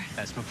forever.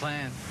 That's my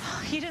plan.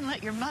 You didn't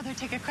let your mother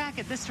take a crack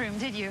at this room,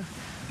 did you?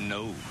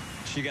 No.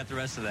 She got the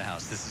rest of the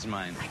house. This is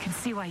mine. I can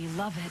see why you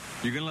love it.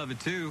 You're gonna love it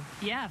too.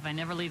 Yeah, if I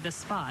never leave this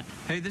spot.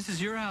 Hey, this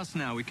is your house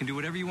now. We can do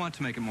whatever you want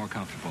to make it more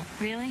comfortable.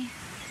 Really?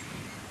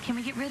 Can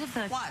we get rid of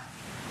the... What?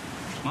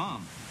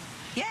 Mom.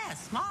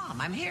 Yes, Mom,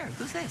 I'm here.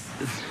 Who's this?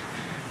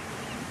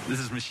 This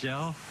is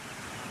Michelle.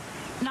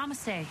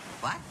 Namaste.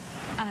 What?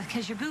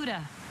 Because you're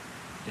Buddha.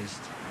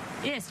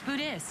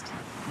 Buddhist.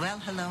 Well,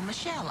 hello,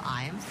 Michelle.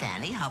 I am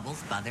Fanny,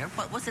 Hubble's mother.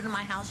 What was it in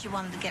my house you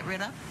wanted to get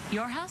rid of?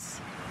 Your house?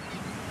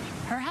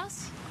 Her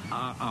house?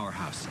 Our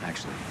house,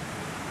 actually.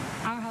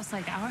 Our house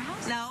like our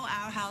house? No,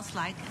 our house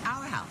like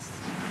our house.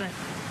 But,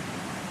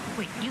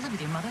 wait, you live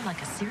with your mother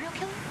like a serial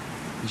killer?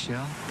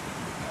 Michelle,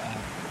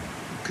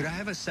 could I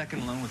have a second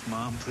alone with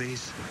Mom,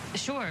 please?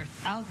 Sure,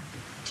 I'll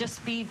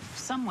just be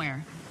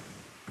somewhere.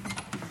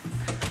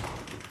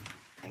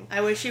 I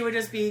wish she would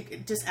just be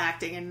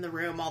acting in the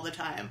room all the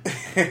time.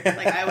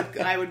 Like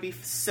I would be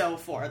so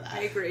for that.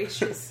 I agree.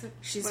 She's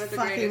one of the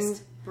fucking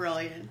greatest.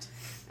 brilliant.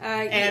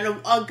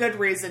 And a good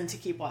reason to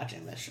keep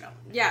watching this show.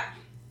 Yeah.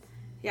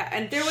 Yeah,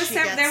 and there was She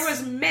there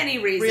was many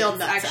reasons real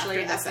nuts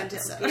actually after up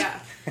this until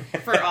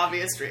episode. For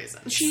obvious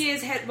reasons. She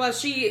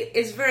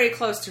is very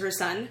close to her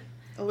son.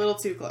 A little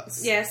too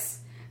close. Yes.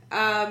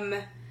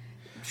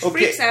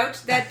 Freaks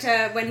out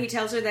that when he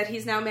tells her that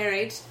he's now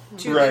married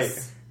to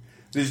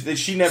this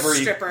She never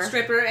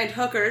stripper and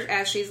hooker,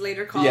 as she's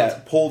later called. Yeah,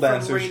 pole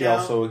dancer. She Reno.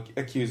 also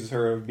accuses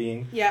her of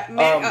being.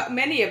 Yeah,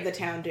 many of the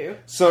town do.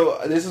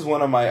 So this is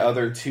one of my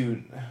other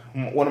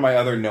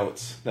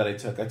notes that I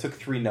took. I took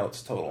 3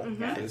 notes total for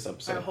this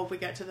episode. I hope we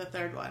get to the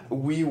third one.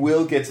 We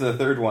will get to the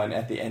third one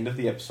at the end of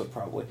the episode,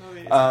 probably.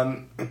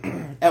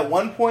 Okay. At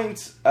one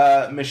point,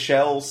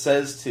 Michelle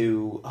says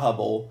to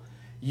Hubble,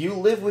 "You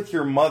live with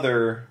your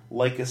mother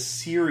like a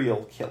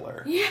serial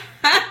killer." Yeah.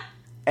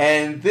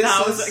 And this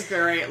that was a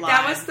great line.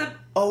 That was the...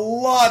 A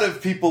lot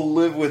of people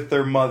live with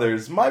their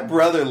mothers. My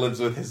brother lives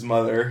with his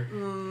mother.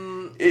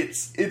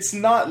 It's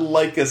not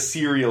like a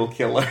serial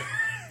killer.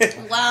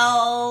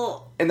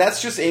 Well... And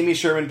that's just Amy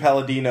Sherman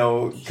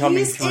Palladino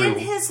coming through. He's in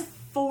his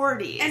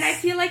 40s. And I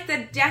feel like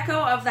the deco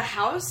of the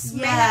house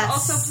may have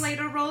also played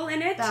a role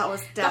in it. That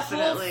was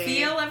definitely... The whole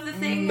feel of the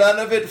thing. None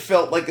of it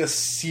felt like a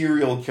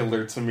serial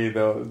killer to me,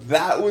 though.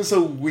 That was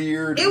a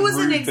weird... It was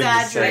an rude thing to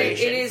say.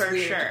 exaggeration, It is for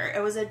weird. sure.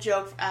 It was a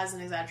joke as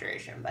an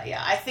exaggeration. But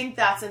yeah, I think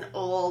that's an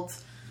old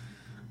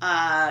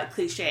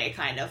cliche,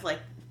 kind of. Like,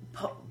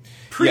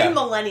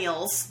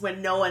 pre-millennials,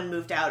 when no one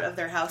moved out of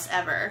their house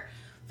ever,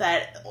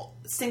 that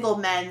single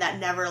men that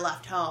never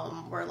left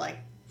home were like,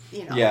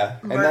 you know,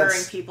 and murdering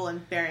that's- people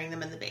and burying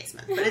them in the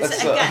basement. But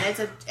it's That's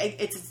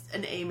it's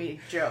an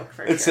Amy joke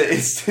for It's sure.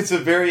 it's a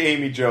very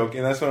Amy joke,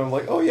 and that's when I'm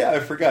like, oh yeah, I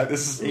forgot.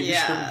 This is Amy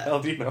Yeah. Sherman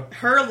Palladino.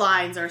 Her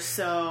lines are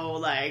so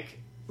like,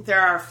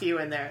 there are a few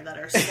in there that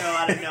are so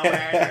out of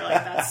nowhere. And you're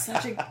like, that's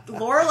such a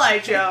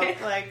Lorelai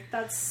joke. Like,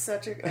 that's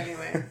such a...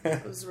 Anyway,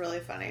 it was really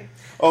funny.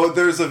 Oh,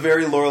 there's a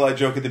very Lorelai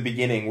joke at the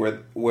beginning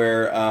where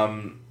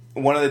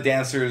one of the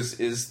dancers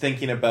is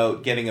thinking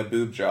about getting a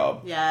boob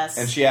job. Yes.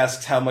 And she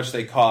asks how much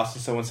they cost,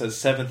 and someone says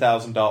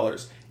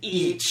 $7,000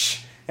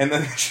 each. And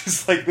then it's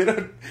just like they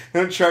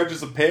don't charge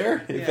us a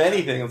pair. If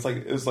anything, it was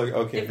like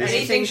okay. If this is-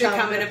 anything should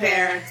come in a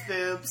pair, it's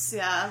boobs.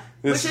 Yeah,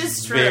 This which is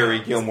is true. very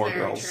It's Gilmore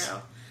very Girls. true.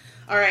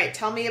 All right,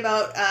 tell me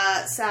about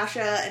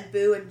Sasha and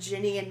Boo and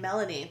Ginny and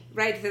Melanie.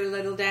 Right, they're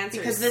little dancers.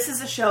 Because this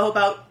is a show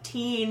about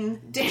teen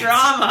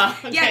drama.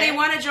 Yeah, okay? they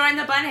want to join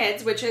the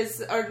Bunheads,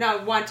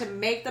 want to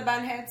make the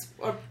Bunheads.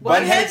 Or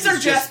Bunheads are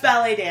just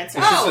ballet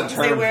dancers. It's just a because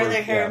term they wear for-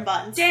 their hair yeah. in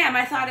buttons. Damn,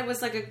 I thought it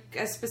was like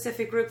a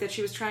specific group that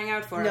she was trying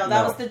out for. No,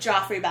 that was the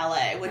Joffrey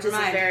Ballet, which Never is a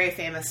mind. very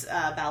famous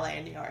ballet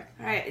in New York.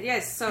 All right,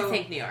 yes, so... I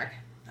think New York.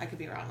 I could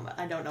be wrong about.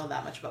 I don't know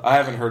that much about. I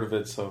haven't heard of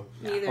it, so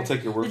Neither. I'll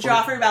take your word The for it.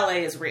 Joffrey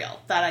Ballet is real.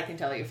 That I can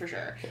tell you for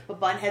sure. But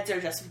bunheads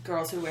are just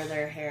girls who wear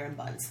their hair in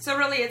buns. So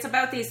really, it's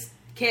about these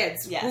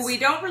kids Yes. who we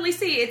don't really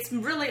see. It's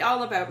really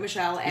all about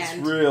Michelle It's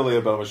and... really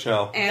about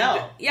Michelle. And,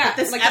 No, yeah, but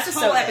this like episode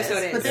this whole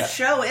episode is. But this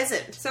show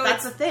isn't. So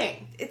that's the it's-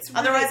 thing. It's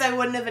Otherwise, really- I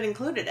wouldn't have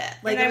included it.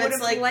 Like, and I if would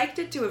it's have like, liked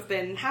it to have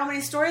been... how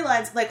many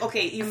storylines? Like,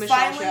 okay, you A Michelle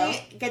finally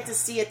show. get to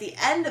see at the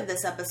end of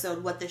this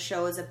episode what the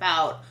show is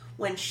about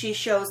when she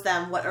shows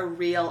them what a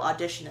real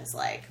audition is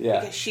like.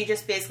 Yeah. Because she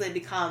just basically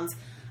becomes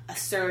a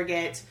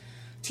surrogate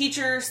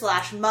teacher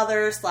 /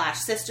 mother /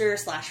 sister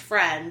 /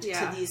 friend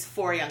to these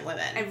 4 young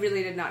women. I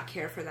really did not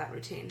care for that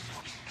routine.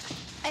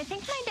 I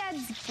think my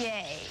dad's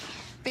gay.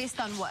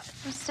 Based on what?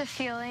 Just a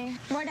feeling.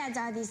 More dads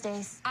are these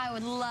days. I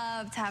would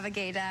love to have a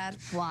gay dad.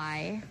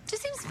 Why?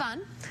 Just seems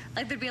fun.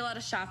 Like there'd be a lot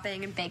of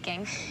shopping and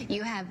baking.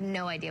 You have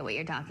no idea what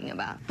you're talking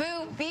about.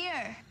 Boo,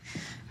 beer.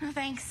 No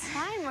thanks.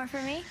 Fine, more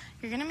for me.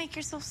 You're gonna make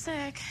yourself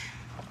sick.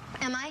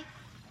 Am I?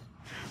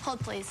 Hold,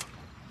 please.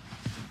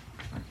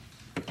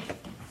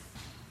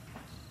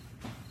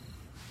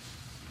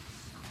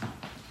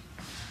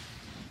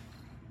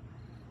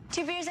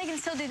 2 beers, I can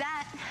still do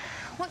that.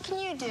 What can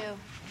you do?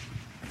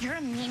 You're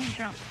a mean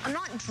drunk. I'm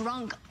not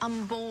drunk.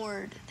 I'm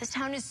bored. This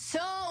town is so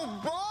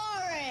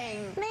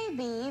boring.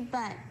 Maybe,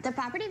 but the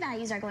property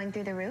values are going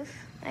through the roof.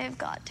 I've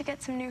got to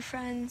get some new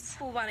friends.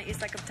 Well, why don't you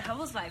suck up to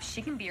Hubble's wife?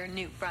 She can be your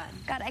new friend.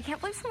 God, I can't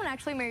believe someone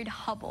actually married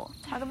Hubble.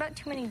 Talk about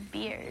too many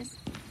beers.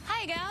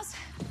 Hi, gals.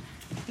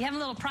 You having a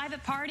little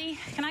private party?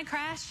 Can I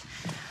crash?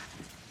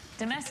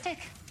 Domestic?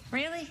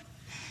 Really?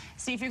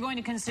 See, if you're going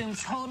to consume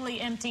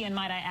totally empty and,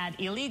 might I add,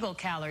 illegal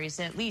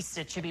calories, at least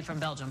it should be from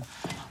Belgium.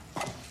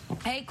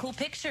 Hey, cool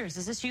pictures.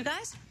 Is this you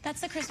guys?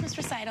 That's the Christmas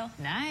recital.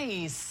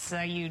 Nice.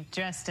 Are you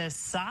dressed as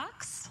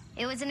socks?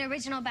 It was an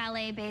original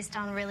ballet based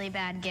on really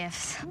bad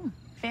gifts.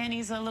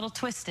 Fanny's a little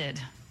twisted.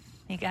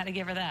 You gotta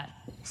give her that.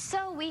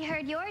 So we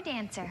heard you're a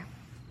dancer.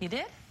 You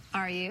did?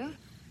 Are you?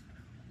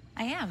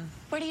 I am.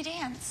 Where do you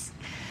dance?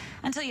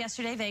 Until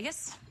yesterday,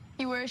 Vegas.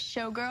 You were a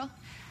showgirl?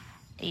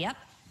 Yep.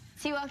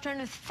 So you walked around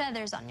with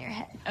feathers on your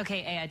head.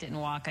 Okay, A, I didn't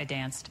walk, I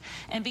danced.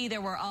 And B,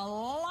 there were a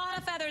lot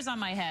of feathers on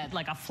my head,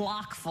 like a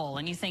flock full,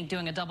 and you think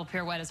doing a double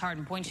pirouette is hard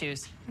in point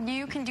shoes.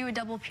 You can do a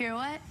double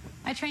pirouette?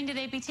 I trained at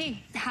APT.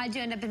 How'd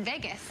you end up in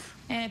Vegas?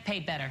 It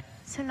paid better.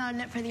 So not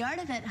in it for the art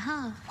of it,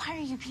 huh? Why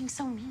are you being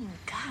so mean?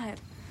 God.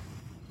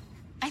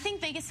 I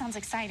think Vegas sounds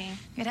exciting.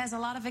 It has a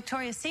lot of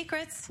Victoria's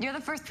Secrets. You're the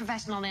first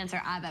professional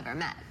dancer I've ever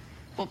met.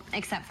 Well,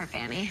 except for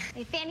Fanny.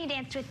 Fanny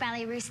danced with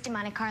Ballet Russe de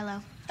Monte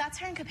Carlo. That's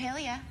her in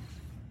Coppelia.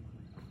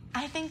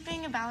 I think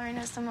being a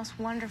ballerina is the most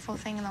wonderful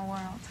thing in the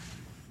world.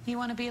 You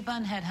want to be a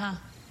bunhead, huh?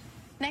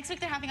 Next week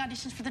they're having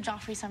auditions for the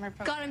Joffrey Summer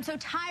Program. God, I'm so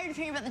tired of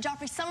hearing about the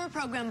Joffrey Summer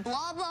Program.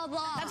 Blah, blah,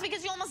 blah. That's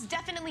because you almost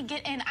definitely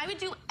get in. I would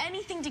do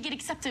anything to get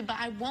accepted, but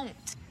I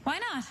won't. Why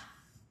not?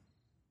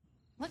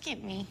 Look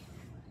at me.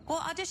 Well,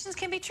 auditions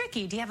can be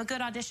tricky. Do you have a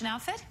good audition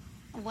outfit?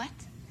 What?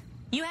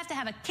 You have to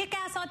have a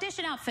kick-ass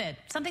audition outfit,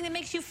 something that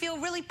makes you feel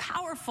really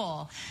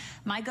powerful.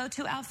 My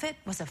go-to outfit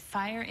was a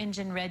fire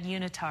engine red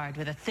unitard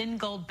with a thin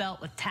gold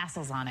belt with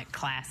tassels on it.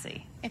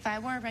 Classy. If I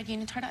wore a red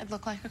unitard, I'd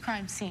look like a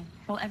crime scene.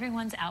 Well,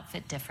 everyone's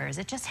outfit differs.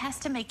 It just has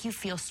to make you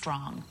feel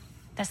strong.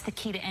 That's the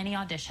key to any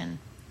audition.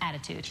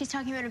 Attitude. She's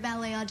talking about a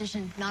ballet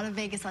audition, not a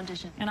Vegas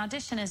audition. An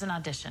audition is an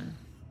audition.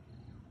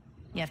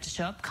 You have to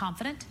show up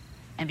confident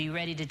and be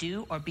ready to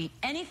do or be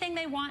anything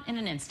they want in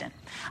an instant.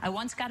 I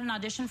once got an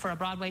audition for a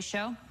Broadway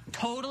show,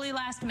 totally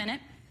last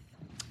minute.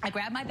 I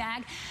grabbed my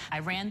bag, I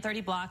ran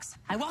 30 blocks,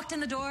 I walked in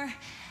the door.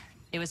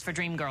 It was for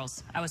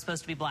Dreamgirls. I was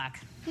supposed to be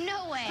black.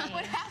 No way.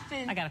 What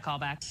happened? I got a call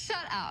back.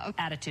 Shut up.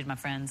 Attitude, my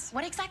friends.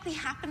 What exactly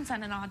happens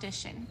at an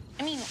audition?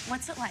 I mean,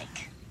 what's it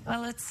like?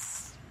 Well,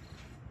 it's...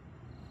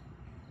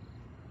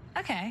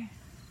 Okay.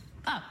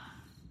 Up.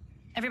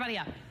 Everybody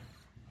up.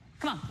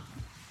 Come on.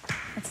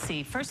 Let's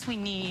see. First we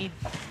need...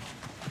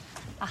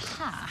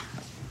 Aha.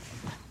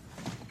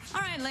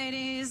 All right,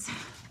 ladies.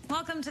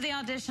 Welcome to the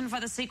audition for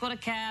the sequel to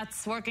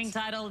Cats, working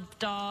title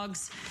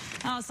Dogs.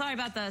 Oh, sorry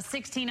about the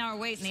 16-hour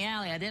wait in the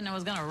alley. I didn't know it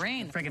was going to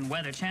rain. Friggin'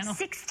 Weather Channel.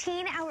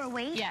 16-hour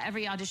wait? Yeah,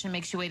 every audition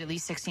makes you wait at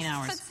least 16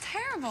 hours. That's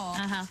terrible.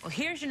 Uh-huh. Well,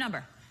 here's your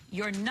number.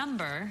 Your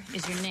number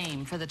is your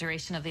name for the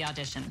duration of the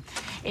audition.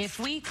 If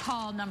we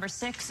call number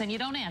 6 and you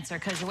don't answer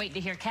because you're waiting to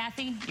hear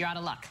Kathy, you're out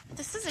of luck.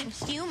 This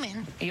isn't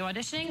human. Are you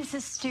auditioning? This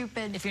is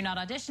stupid. If you're not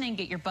auditioning,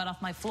 get your butt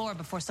off my floor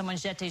before someone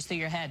jettes through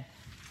your head.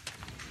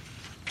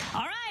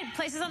 All right,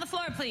 places on the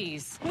floor,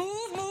 please.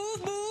 Move,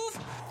 move, move.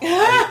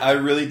 I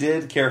really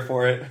did care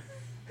for it.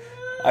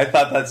 I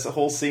thought that the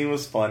whole scene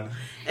was fun.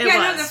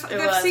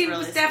 The scene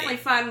was definitely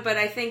fun, but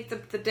I think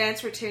the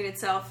dance routine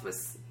itself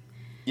was...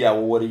 Yeah,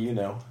 well, what do you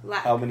know?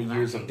 How many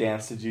years lacking. of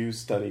dance did you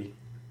study?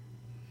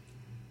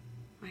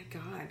 My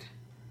God.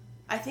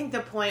 I think the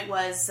point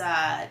was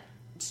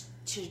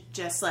to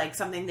just like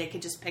something they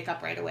could just pick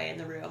up right away in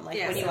the room. Like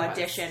when you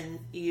audition,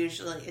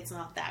 usually it's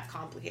not that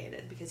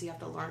complicated because you have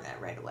to learn it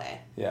right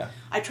away. Yeah.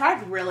 I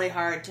tried really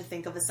hard to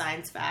think of a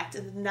science fact,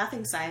 and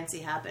nothing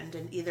sciencey happened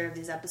in either of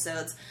these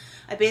episodes.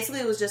 I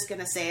basically was just going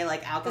to say,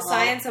 like, alcohol... The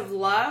science of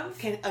love?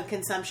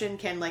 Consumption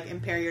can, like,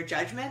 impair your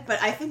judgment.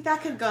 But I think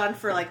that could go on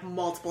for, like,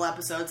 multiple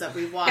episodes that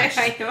we've watched.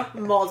 I know.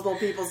 Multiple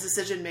people's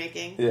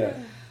decision-making. Yeah.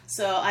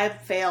 So I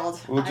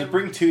failed. We'll just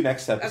bring 2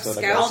 next episode,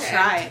 I guess. I'll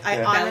try. I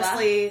Yeah.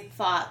 honestly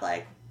thought,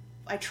 like...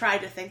 I tried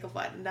to think of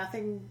one.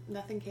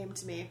 Nothing came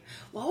to me.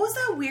 What was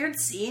that weird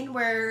scene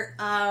where...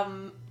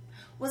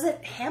 was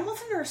it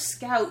Hamilton or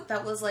Scout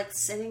that was, like,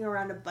 sitting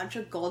around a bunch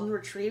of golden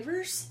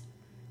retrievers?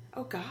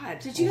 Oh God!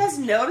 Did you guys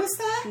notice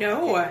that?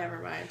 No. Okay, never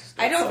mind.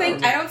 I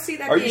don't see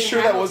that. Are being you sure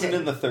Hamilton. that wasn't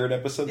in the third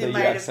episode that you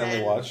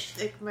accidentally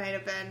watched? It might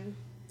have been.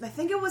 I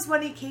think it was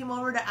when he came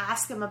over to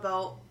ask him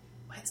about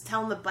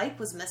tell him the bike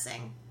was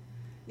missing.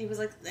 He was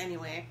like,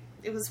 anyway,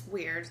 it was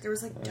weird. There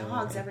was like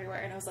dogs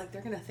everywhere, and I was like,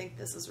 they're gonna think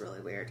this is really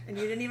weird, and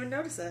you didn't even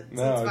notice it.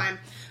 So No. it's fine.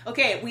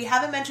 Okay, we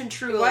haven't mentioned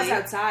Truly. It was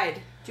outside.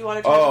 Do you want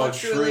to talk about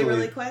Truly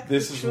really quick?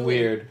 This is Truly.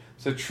 weird.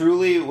 So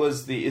Truly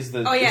is the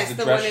the dress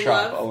one in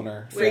shop love.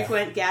 owner.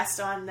 Frequent guest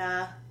on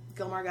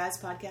Gilmore Guys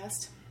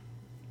podcast.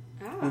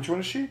 Which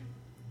one is she?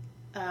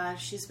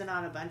 She's been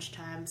on a bunch of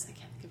times. I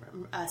can't think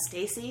of her.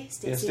 Stacy.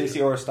 Yeah, Stacey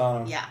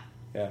Oristano.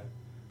 Yeah,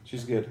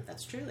 she's good.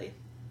 that's Truly.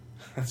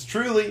 That's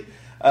Truly.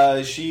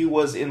 She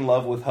was in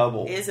love with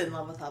Hubble. Is in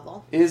love with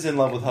Hubble. Is in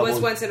love with Hubble. Was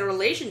once in a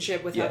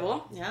relationship with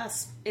Hubble.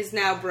 Yes. Is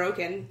now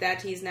broken.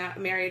 That he's now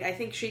married. I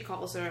think she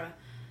calls her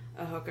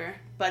a hooker.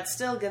 But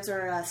still gives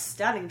her a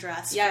stunning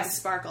dress from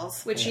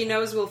Sparkles. Which she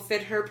knows will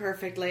fit her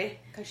perfectly.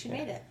 Because she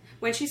made it.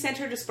 When she sent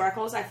her to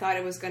Sparkles, I thought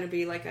it was going to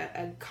be like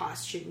a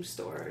costume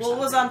store or something. Well, it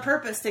was on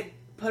purpose to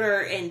put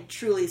her in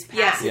Truly's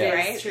past, Yes,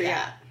 right? true,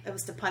 Yeah. It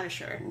was to punish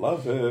her.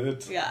 Love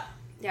it. Yeah.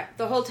 Yeah,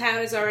 the whole town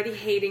is already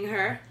hating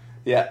her.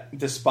 Yeah,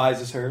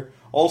 despises her.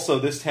 Also,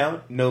 this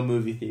town, no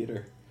movie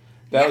theater.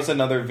 That was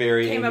another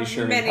very Came Amy up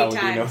Sherman many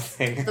Palladino times.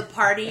 thing. The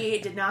party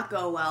did not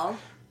go well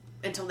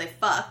until they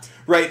fucked.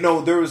 Right,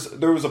 no, there was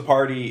a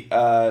party.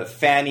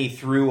 Fanny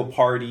threw a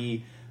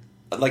party,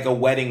 like a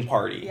wedding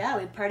party. Yeah,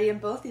 we'd party in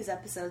both these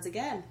episodes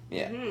again.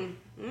 Yeah.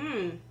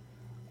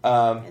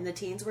 And the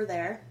teens were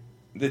there.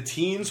 The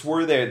teens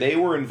were there. They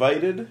were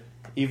invited,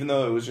 even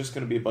though it was just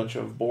going to be a bunch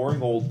of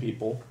boring old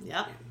people.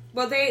 Yep.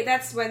 Well,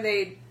 that's when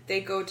they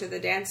go to the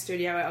dance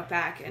studio out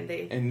back and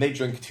they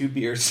drink 2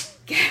 beers.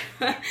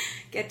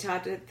 get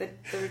taught the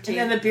routine.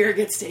 And then the beer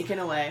gets taken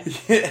away.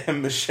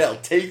 And Michelle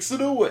takes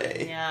it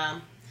away. Yeah.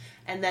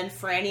 And then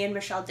Franny and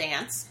Michelle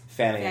dance.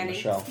 Fanny and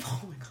Michelle.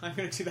 Oh my god, I'm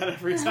going to do that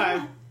every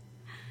time.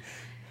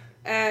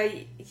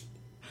 Yes.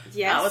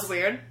 That was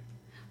weird.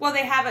 Well,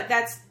 they have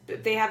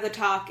it. They have the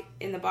talk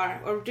in the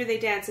bar, or do they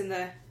dance in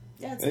the?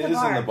 Yeah, it's It in the is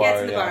bar. in the bar. Yeah,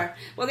 it's in the bar.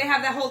 Well, they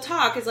have that whole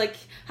talk. It's like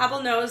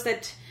Hubble knows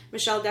that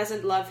Michelle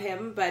doesn't love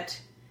him, but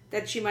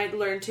that she might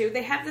learn to.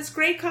 They have this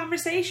great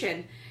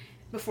conversation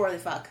Before they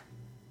fuck.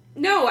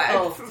 No,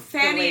 Fanny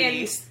Fanny and...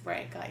 and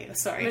Right, got you.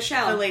 Sorry.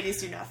 Michelle. The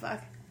ladies do not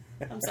fuck.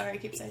 I'm sorry, I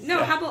keep saying No,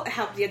 that. Hubble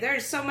helped you.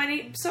 There's so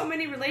many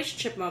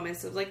relationship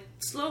moments. Of like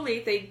slowly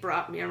they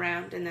brought me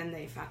around, and then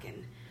they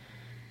fucking.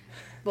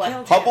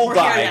 What? Hubble We're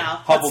died. here now.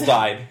 Hubble That's it.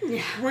 died.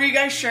 Yeah. Were you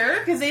guys sure?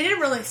 Because they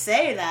didn't really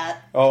say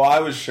that. Oh, I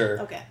was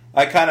sure. Okay.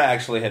 I kind of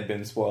actually had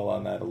been spoiled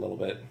on that a little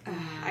bit.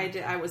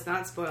 I was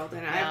not spoiled,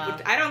 and Yeah.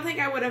 I don't think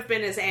I would have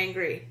been as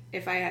angry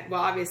if I had. Well,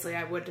 obviously,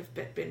 I would have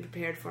been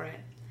prepared for it.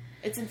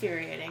 It's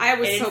infuriating. I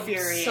was It so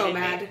infuriated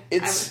mad. me.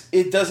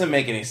 It doesn't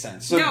make any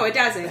sense. So, No, it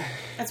doesn't.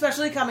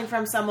 Especially coming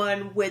from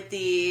someone with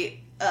the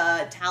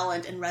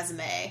talent and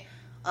resume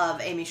of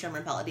Amy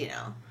Sherman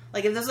Palladino.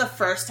 Like, if this was a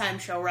first-time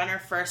showrunner,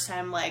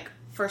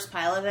 first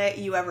pilot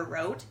you ever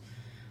wrote,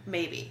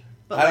 maybe.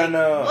 But I don't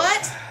know.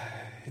 What?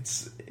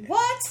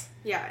 What?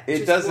 Yeah. It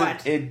just doesn't.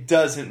 what? It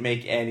doesn't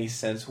make any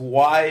sense.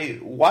 Why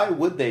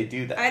would they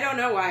do that? I don't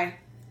know why.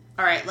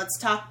 All right, let's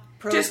talk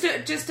pros.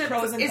 Just to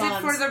pros and is cons.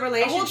 it for the Well,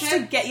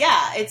 relationship?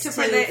 it's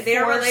for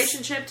their force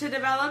relationship to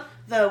develop.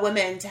 the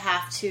women to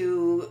have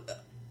to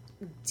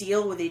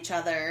deal with each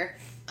other.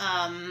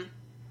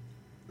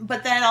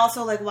 But then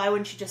also, like, why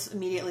wouldn't you just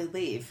immediately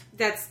leave?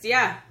 That's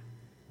yeah.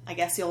 I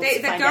guess you'll The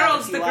find out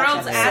girls if you the watch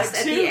girls episode asked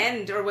at 2. the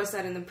end, or was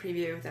that in the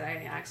preview that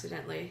I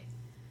accidentally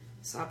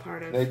saw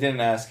part of? They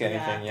didn't ask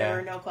anything. There Yeah.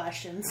 were no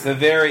questions. The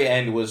very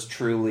end was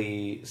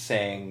truly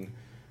saying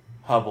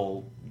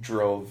Hubble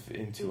drove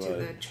into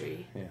the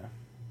tree. Yeah.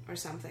 Or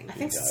something. I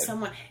think died.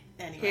 someone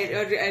anyway.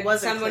 It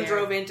wasn't someone clear.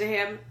 drove into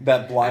him.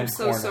 That blind I'm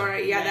so corner.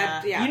 sorry.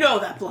 Yeah, You know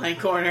that blind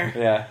corner.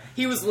 Yeah.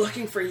 He was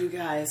looking for you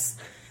guys.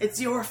 It's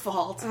your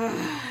fault.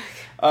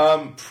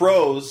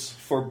 Pros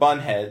for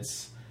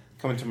bunheads.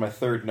 Coming to my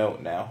third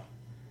note now.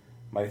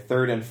 My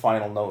third and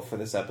final note for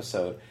this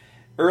episode.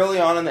 Early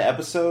on in the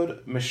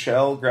episode,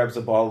 Michelle grabs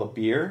a bottle of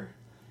beer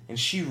and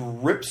she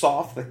rips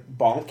off the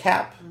bottle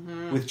cap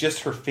with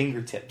just her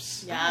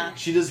fingertips. Yeah.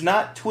 She does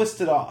not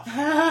twist it off.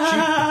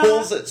 She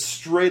pulls it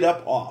straight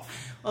up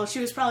off. Well, she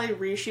was probably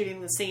reshooting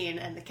the scene,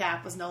 and the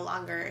cap was no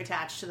longer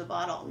attached to the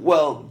bottle.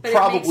 Well, But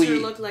probably. it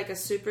makes her look like a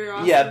super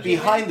awesome Yeah, human.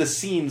 behind the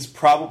scenes,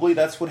 probably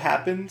that's what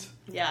happened.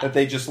 Yeah. That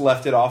they just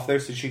left it off there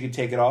so she could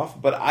take it off.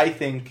 But I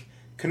think,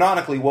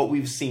 canonically, what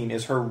we've seen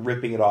is her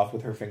ripping it off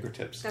with her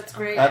fingertips. That's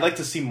great. I'd like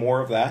to see more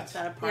of that.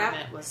 That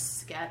apartment was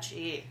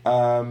sketchy.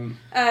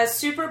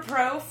 Super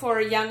pro for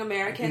young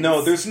Americans.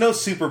 No, there's no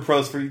super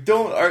pros for you.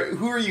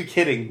 Who are you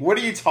kidding? What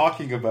are you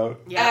talking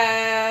about?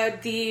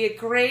 The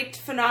great,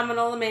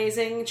 phenomenal,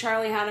 amazing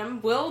Charlie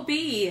Hunnam will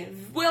be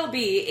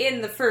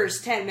in the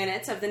first 10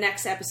 minutes of the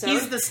next episode.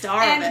 He's the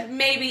star and of it.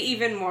 maybe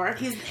even more.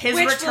 His which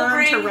will return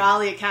bring- to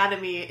Raleigh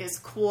Academy is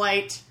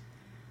quite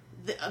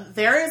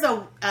there is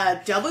a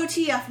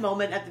WTF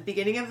moment at the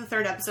beginning of the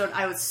third episode.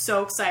 I was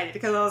so excited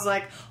because I was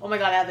like, oh my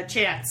god, I have a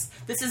chance.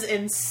 This is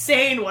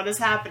insane what is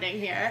happening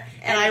here.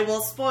 And I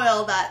will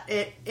spoil that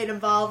it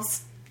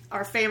involves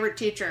our favorite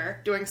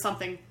teacher doing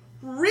something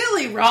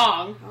really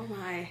wrong. Oh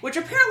my. Which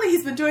apparently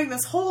he's been doing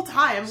this whole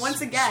time.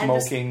 Once again.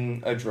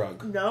 Smoking a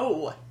drug.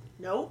 No.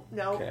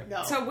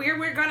 So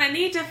we're gonna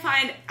need to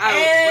find out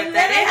and what then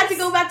that I is. had to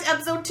go back to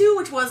episode 2,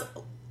 which was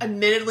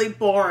admittedly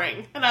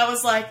boring. And I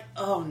was like,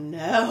 oh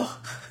no.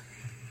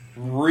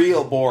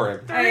 Real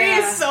boring. 3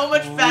 is so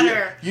much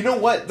better. You know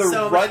what? The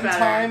So much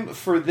runtime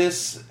for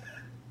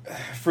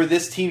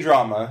this teen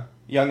drama,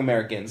 Young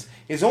Americans,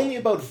 is only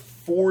about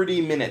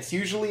 40 minutes.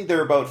 Usually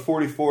they're about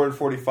 44 to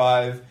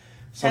 45. Depends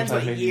Sometimes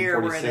what maybe year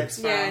 46. we're in. It's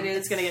from. Yeah,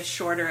 It's going to get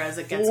shorter as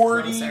it gets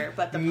 40 closer.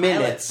 But the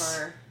minutes. pilots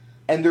are...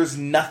 And there's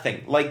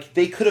nothing. Like,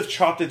 they could have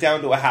chopped it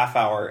down to a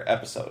half-hour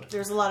episode.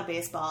 There's a lot of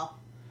baseball.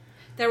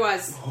 There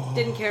was.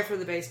 Didn't care for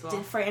the baseball.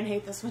 Did Fran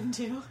hate this one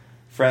too?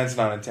 Fran's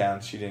not in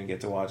town. She didn't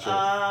get to watch it.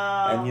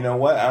 And you know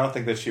what? I don't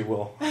think that she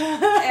will.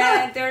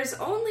 And there's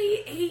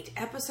only 8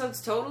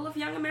 episodes total of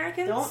Young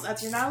Americans.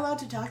 You're not allowed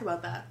to talk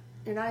about that.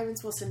 You're not even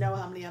supposed to know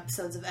how many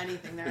episodes of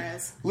anything there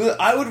is.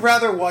 I would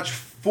rather watch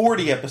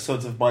 40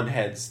 episodes of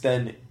Bunheads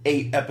than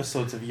 8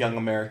 episodes of Young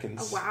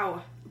Americans. Oh,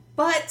 wow.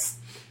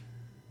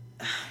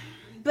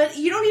 But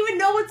you don't even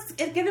know what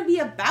it's going to be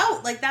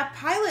about. Like, that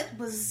pilot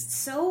was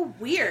so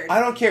weird. I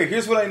don't care.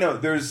 Here's what I know.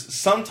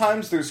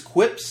 Sometimes there's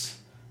quips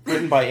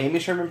written by Amy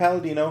Sherman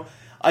Palladino.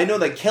 I know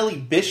that Kelly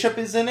Bishop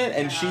is in it,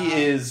 and she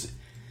is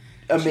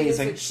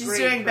amazing. She's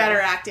doing better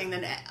acting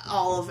than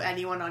all of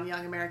anyone on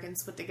Young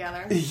Americans put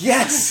together.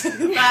 Yes!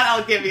 That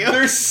I'll give you.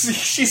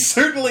 She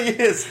certainly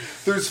is.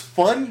 There's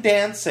fun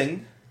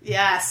dancing.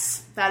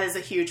 Yes, that is a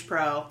huge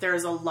pro. There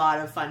is a lot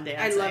of fun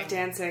dancing. I love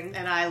dancing.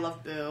 And I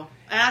love Boo.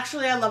 And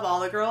actually, I love all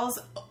the girls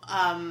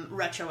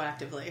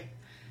retroactively.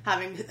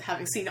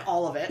 Having seen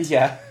all of it.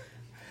 Yeah.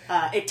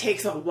 It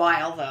takes a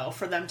while, though,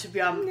 for them to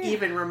become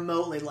even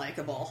remotely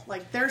likable.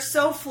 Like, they're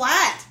so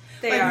flat.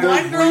 They are.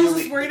 One girl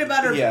is worried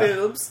about her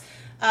boobs.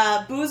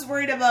 Boo's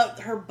worried about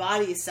her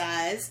body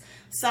size.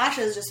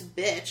 Sasha's just a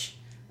bitch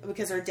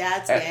because her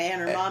dad's gay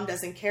and her mom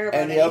doesn't care about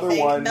and the anything.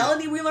 other one,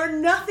 Melanie, we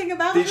learn nothing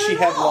about her Did she at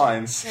have all.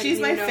 lines? She's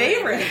my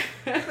favorite.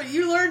 But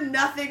you learn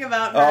nothing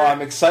about her. Oh,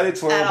 I'm excited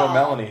to learn at about all.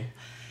 Melanie.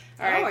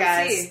 All right, I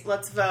guys, see.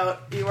 let's vote.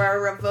 You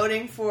are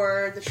voting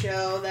for the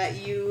show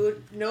that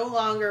you no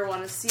longer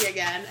want to see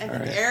again. I think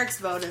right. Eric's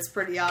vote is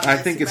pretty obvious.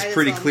 I think You it's might as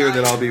pretty well clear not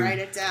that I'll even be write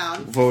it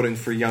down. voting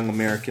for Young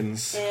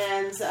Americans.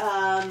 And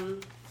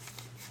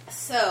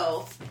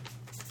so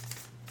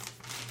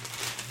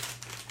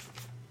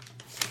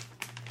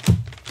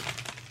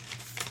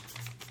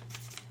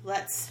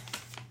let's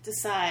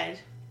decide.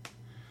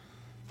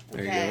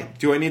 There you go.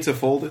 Do I need to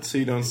fold it so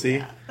you don't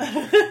see?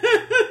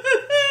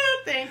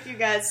 Thank you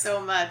guys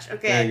so much.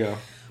 Okay. There you go.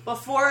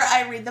 Before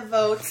I read the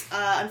votes,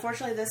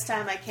 unfortunately this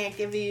time I can't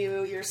give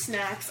you your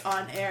snacks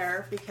on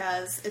air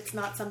because it's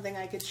not something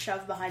I could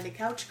shove behind a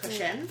couch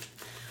cushion.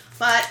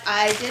 But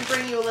I did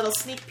bring you a little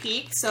sneak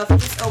peek, so if you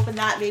just open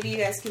that, maybe you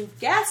guys can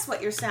guess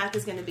what your snack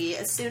is going to be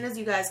as soon as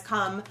you guys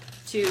come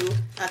to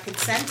a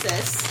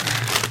consensus.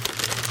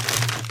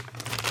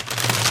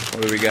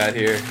 What do we got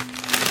here?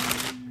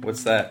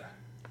 What's that?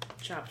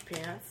 Chopped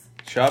peanuts.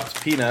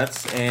 Chopped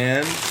peanuts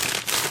and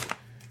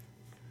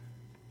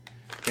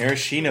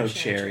maraschino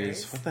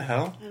cherries. What the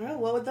hell? I don't know.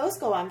 What would those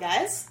go on,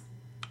 guys?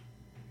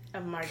 A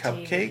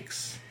martini.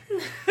 Cupcakes?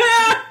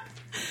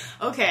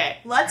 Okay,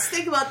 let's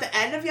think about the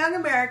end of Young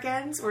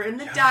Americans. We're in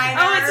the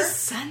diner. Oh, it's a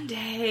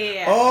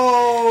Sunday.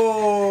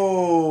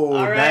 Oh,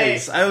 All right.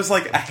 nice. I was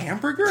like, a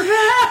hamburger?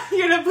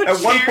 You're gonna put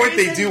At one point,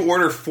 cherries they in? do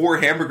order 4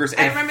 hamburgers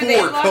I and remember 4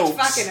 they looked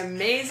Cokes. fucking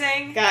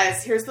amazing.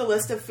 Guys, here's the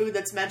list of food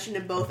that's mentioned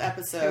in both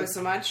episodes. There was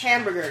so much.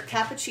 Hamburger,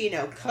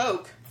 cappuccino,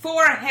 Coke,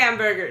 4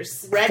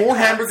 hamburgers. Red 4 Cups,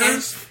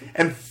 hamburgers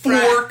and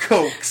 4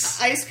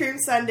 Cokes. ice cream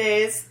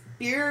sundaes,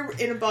 beer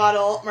in a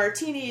bottle,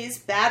 martinis,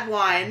 bad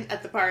wine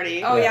at the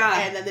party. Oh, yeah.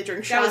 And then they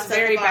drink That shots was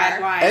very at the bar.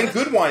 bad wine. And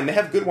good wine. They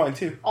have good wine,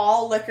 too.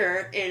 All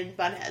liquor in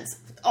Bunheads.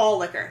 All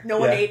liquor. No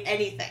one Yeah. ate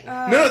anything.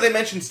 No, they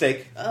mentioned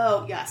steak.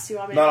 Oh, yes. Do you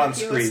want me Not to on make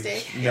you a screen.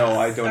 steak? No,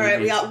 I don't All right,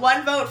 eat we meat. got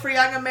 1 vote for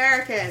Young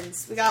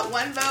Americans. We got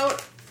 1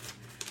 vote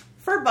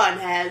for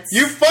Bunheads.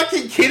 You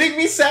fucking kidding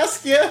me,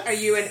 Saskia? Are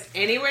you in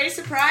any way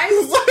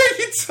surprised? What are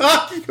you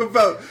talking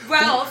about?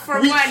 Well, for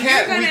We one, you're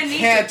can't- going we to need to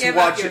can't give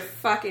watch up your it.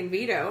 fucking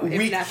veto, if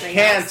We nothing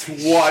can't else.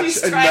 watch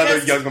She's trying another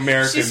to- Young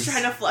Americans. She's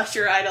trying to flush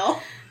your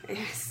idol.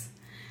 Yes.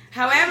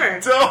 However,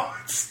 Don't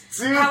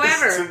do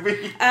this to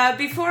me.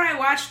 Before I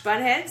watched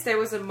Bunheads, there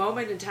was a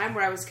moment in time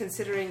where I was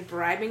considering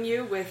bribing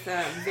you with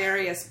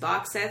various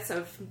box sets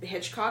of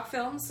Hitchcock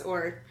films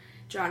or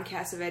John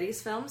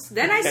Cassavetes films.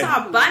 Then I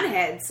saw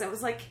Bunheads. I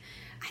was like,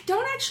 I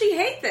don't actually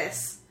hate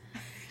this.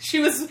 She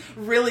was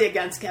really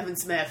against Kevin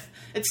Smith.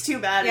 It's too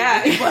bad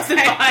Yeah. he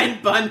wasn't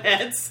behind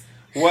Bunheads.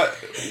 What?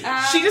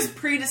 She just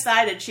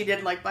pre-decided she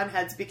didn't like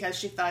Bunheads because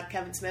she thought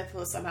Kevin Smith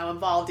was somehow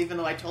involved, even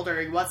though I told her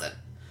he wasn't.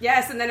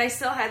 Yes, and then I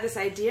still had this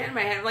idea in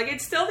my head. Like,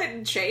 it still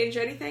didn't change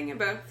anything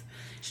about...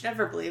 She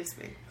never believes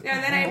me. Yeah,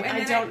 and then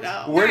I don't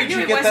know. Where I did knew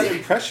you it get that wasn't-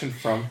 impression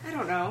from? I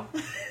don't know. I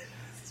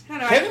don't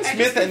know. Kevin I Smith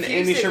just and confused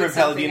Amy it Sherman with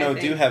something, Palladino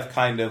I do think. have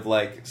kind of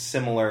like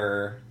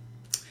similar.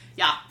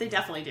 Yeah, they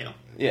definitely do.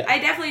 Yeah. I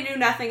definitely knew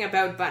nothing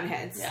about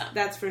Bunheads. Yeah.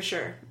 That's for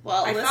sure.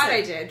 Well, I listen, thought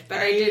I did, but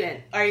are I you-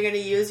 didn't. Are you going to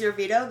use your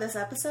veto this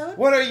episode?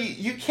 What are you?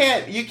 You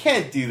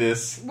can't do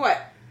this.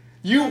 What?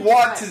 You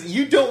want to?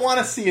 You don't want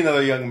to see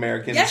another Young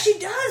Americans? Yes, she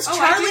does. Oh,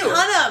 Charlie I do.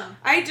 Hunnam.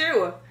 I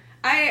do.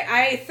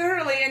 I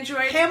thoroughly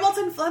enjoyed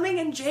Hamilton Fleming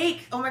and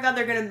Jake. Oh my god,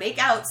 they're gonna make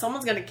out.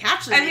 Someone's gonna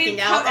catch them I mean,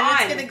 making out, come and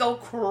on. it's gonna go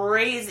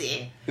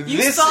crazy. You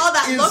This saw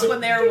that is look when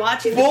they were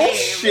watching the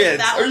bullshit. game.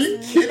 That Are was you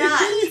kidding me?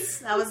 nuts.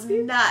 That was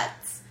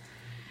nuts.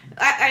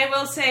 I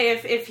will say,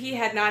 if he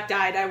had not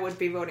died, I would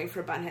be voting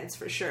for Bunheads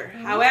for sure.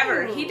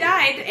 However, he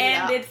died,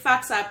 and Yeah. it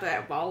fucks up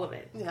all of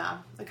it. Yeah,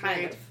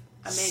 Kind agreed. of. It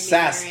made me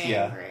Saskia.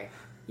 very angry.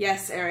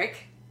 Yes, Eric.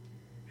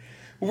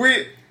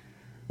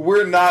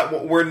 We're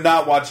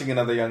not watching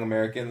another Young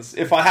Americans.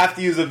 If I have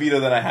to use a veto,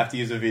 then I have to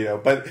use a veto.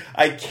 But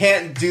I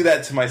can't do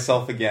that to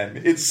myself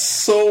again. It's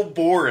so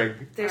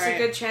boring. There's All a right.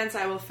 good chance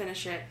I will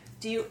finish it.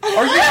 Do you?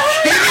 Are you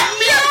kidding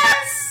me?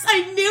 Yes,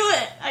 I knew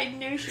it. I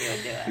knew she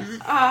would do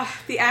it.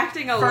 The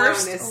acting alone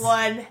First is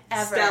one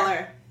ever.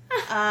 stellar.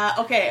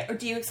 Okay,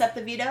 do you accept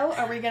the veto?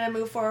 Are we gonna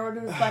move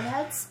forward with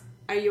Bunheads?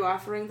 Are you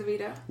offering the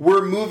veto?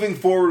 We're moving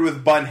forward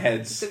with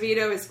Bunheads. The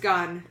veto is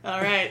gone.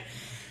 All right,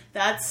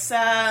 that's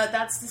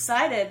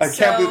decided. I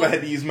can't believe I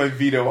had to use my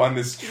veto on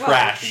this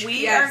trash.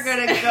 We Yes. are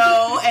gonna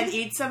go and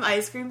eat some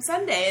ice cream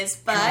sundaes,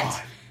 but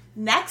God.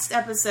 next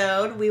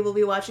episode we will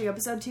be watching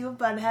episode 2 of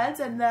Bunheads,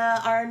 and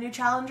our new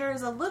challenger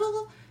is a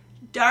little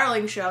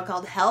darling show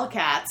called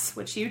Hellcats,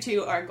 which you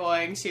two are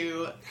going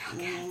to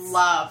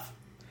love.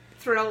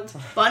 Thrilled.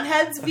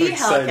 Bunheads v. I'm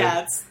excited.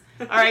 Hellcats.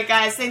 All right,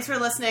 guys, thanks for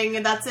listening,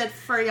 and that's it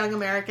for Young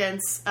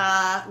Americans.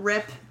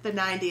 Rip the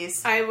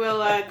 90s. I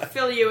will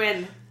fill you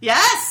in.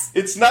 Yes!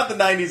 It's not the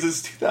 90s,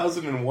 it's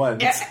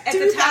 2001. At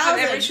the top of 2000.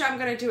 every show, I'm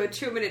going to do a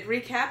 2-minute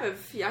recap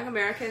of Young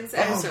Americans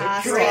episode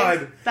Fantastic. 3.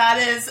 God.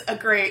 That is a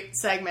great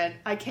segment.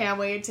 I can't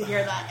wait to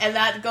hear that. And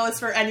that goes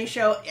for any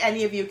show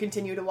any of you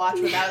continue to watch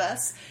without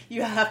us.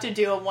 You have to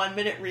do a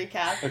 1-minute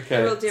recap.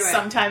 Okay. We'll do it.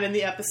 Sometime in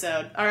the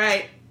episode. All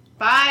right.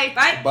 Bye.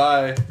 Bye.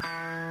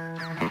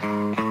 Bye.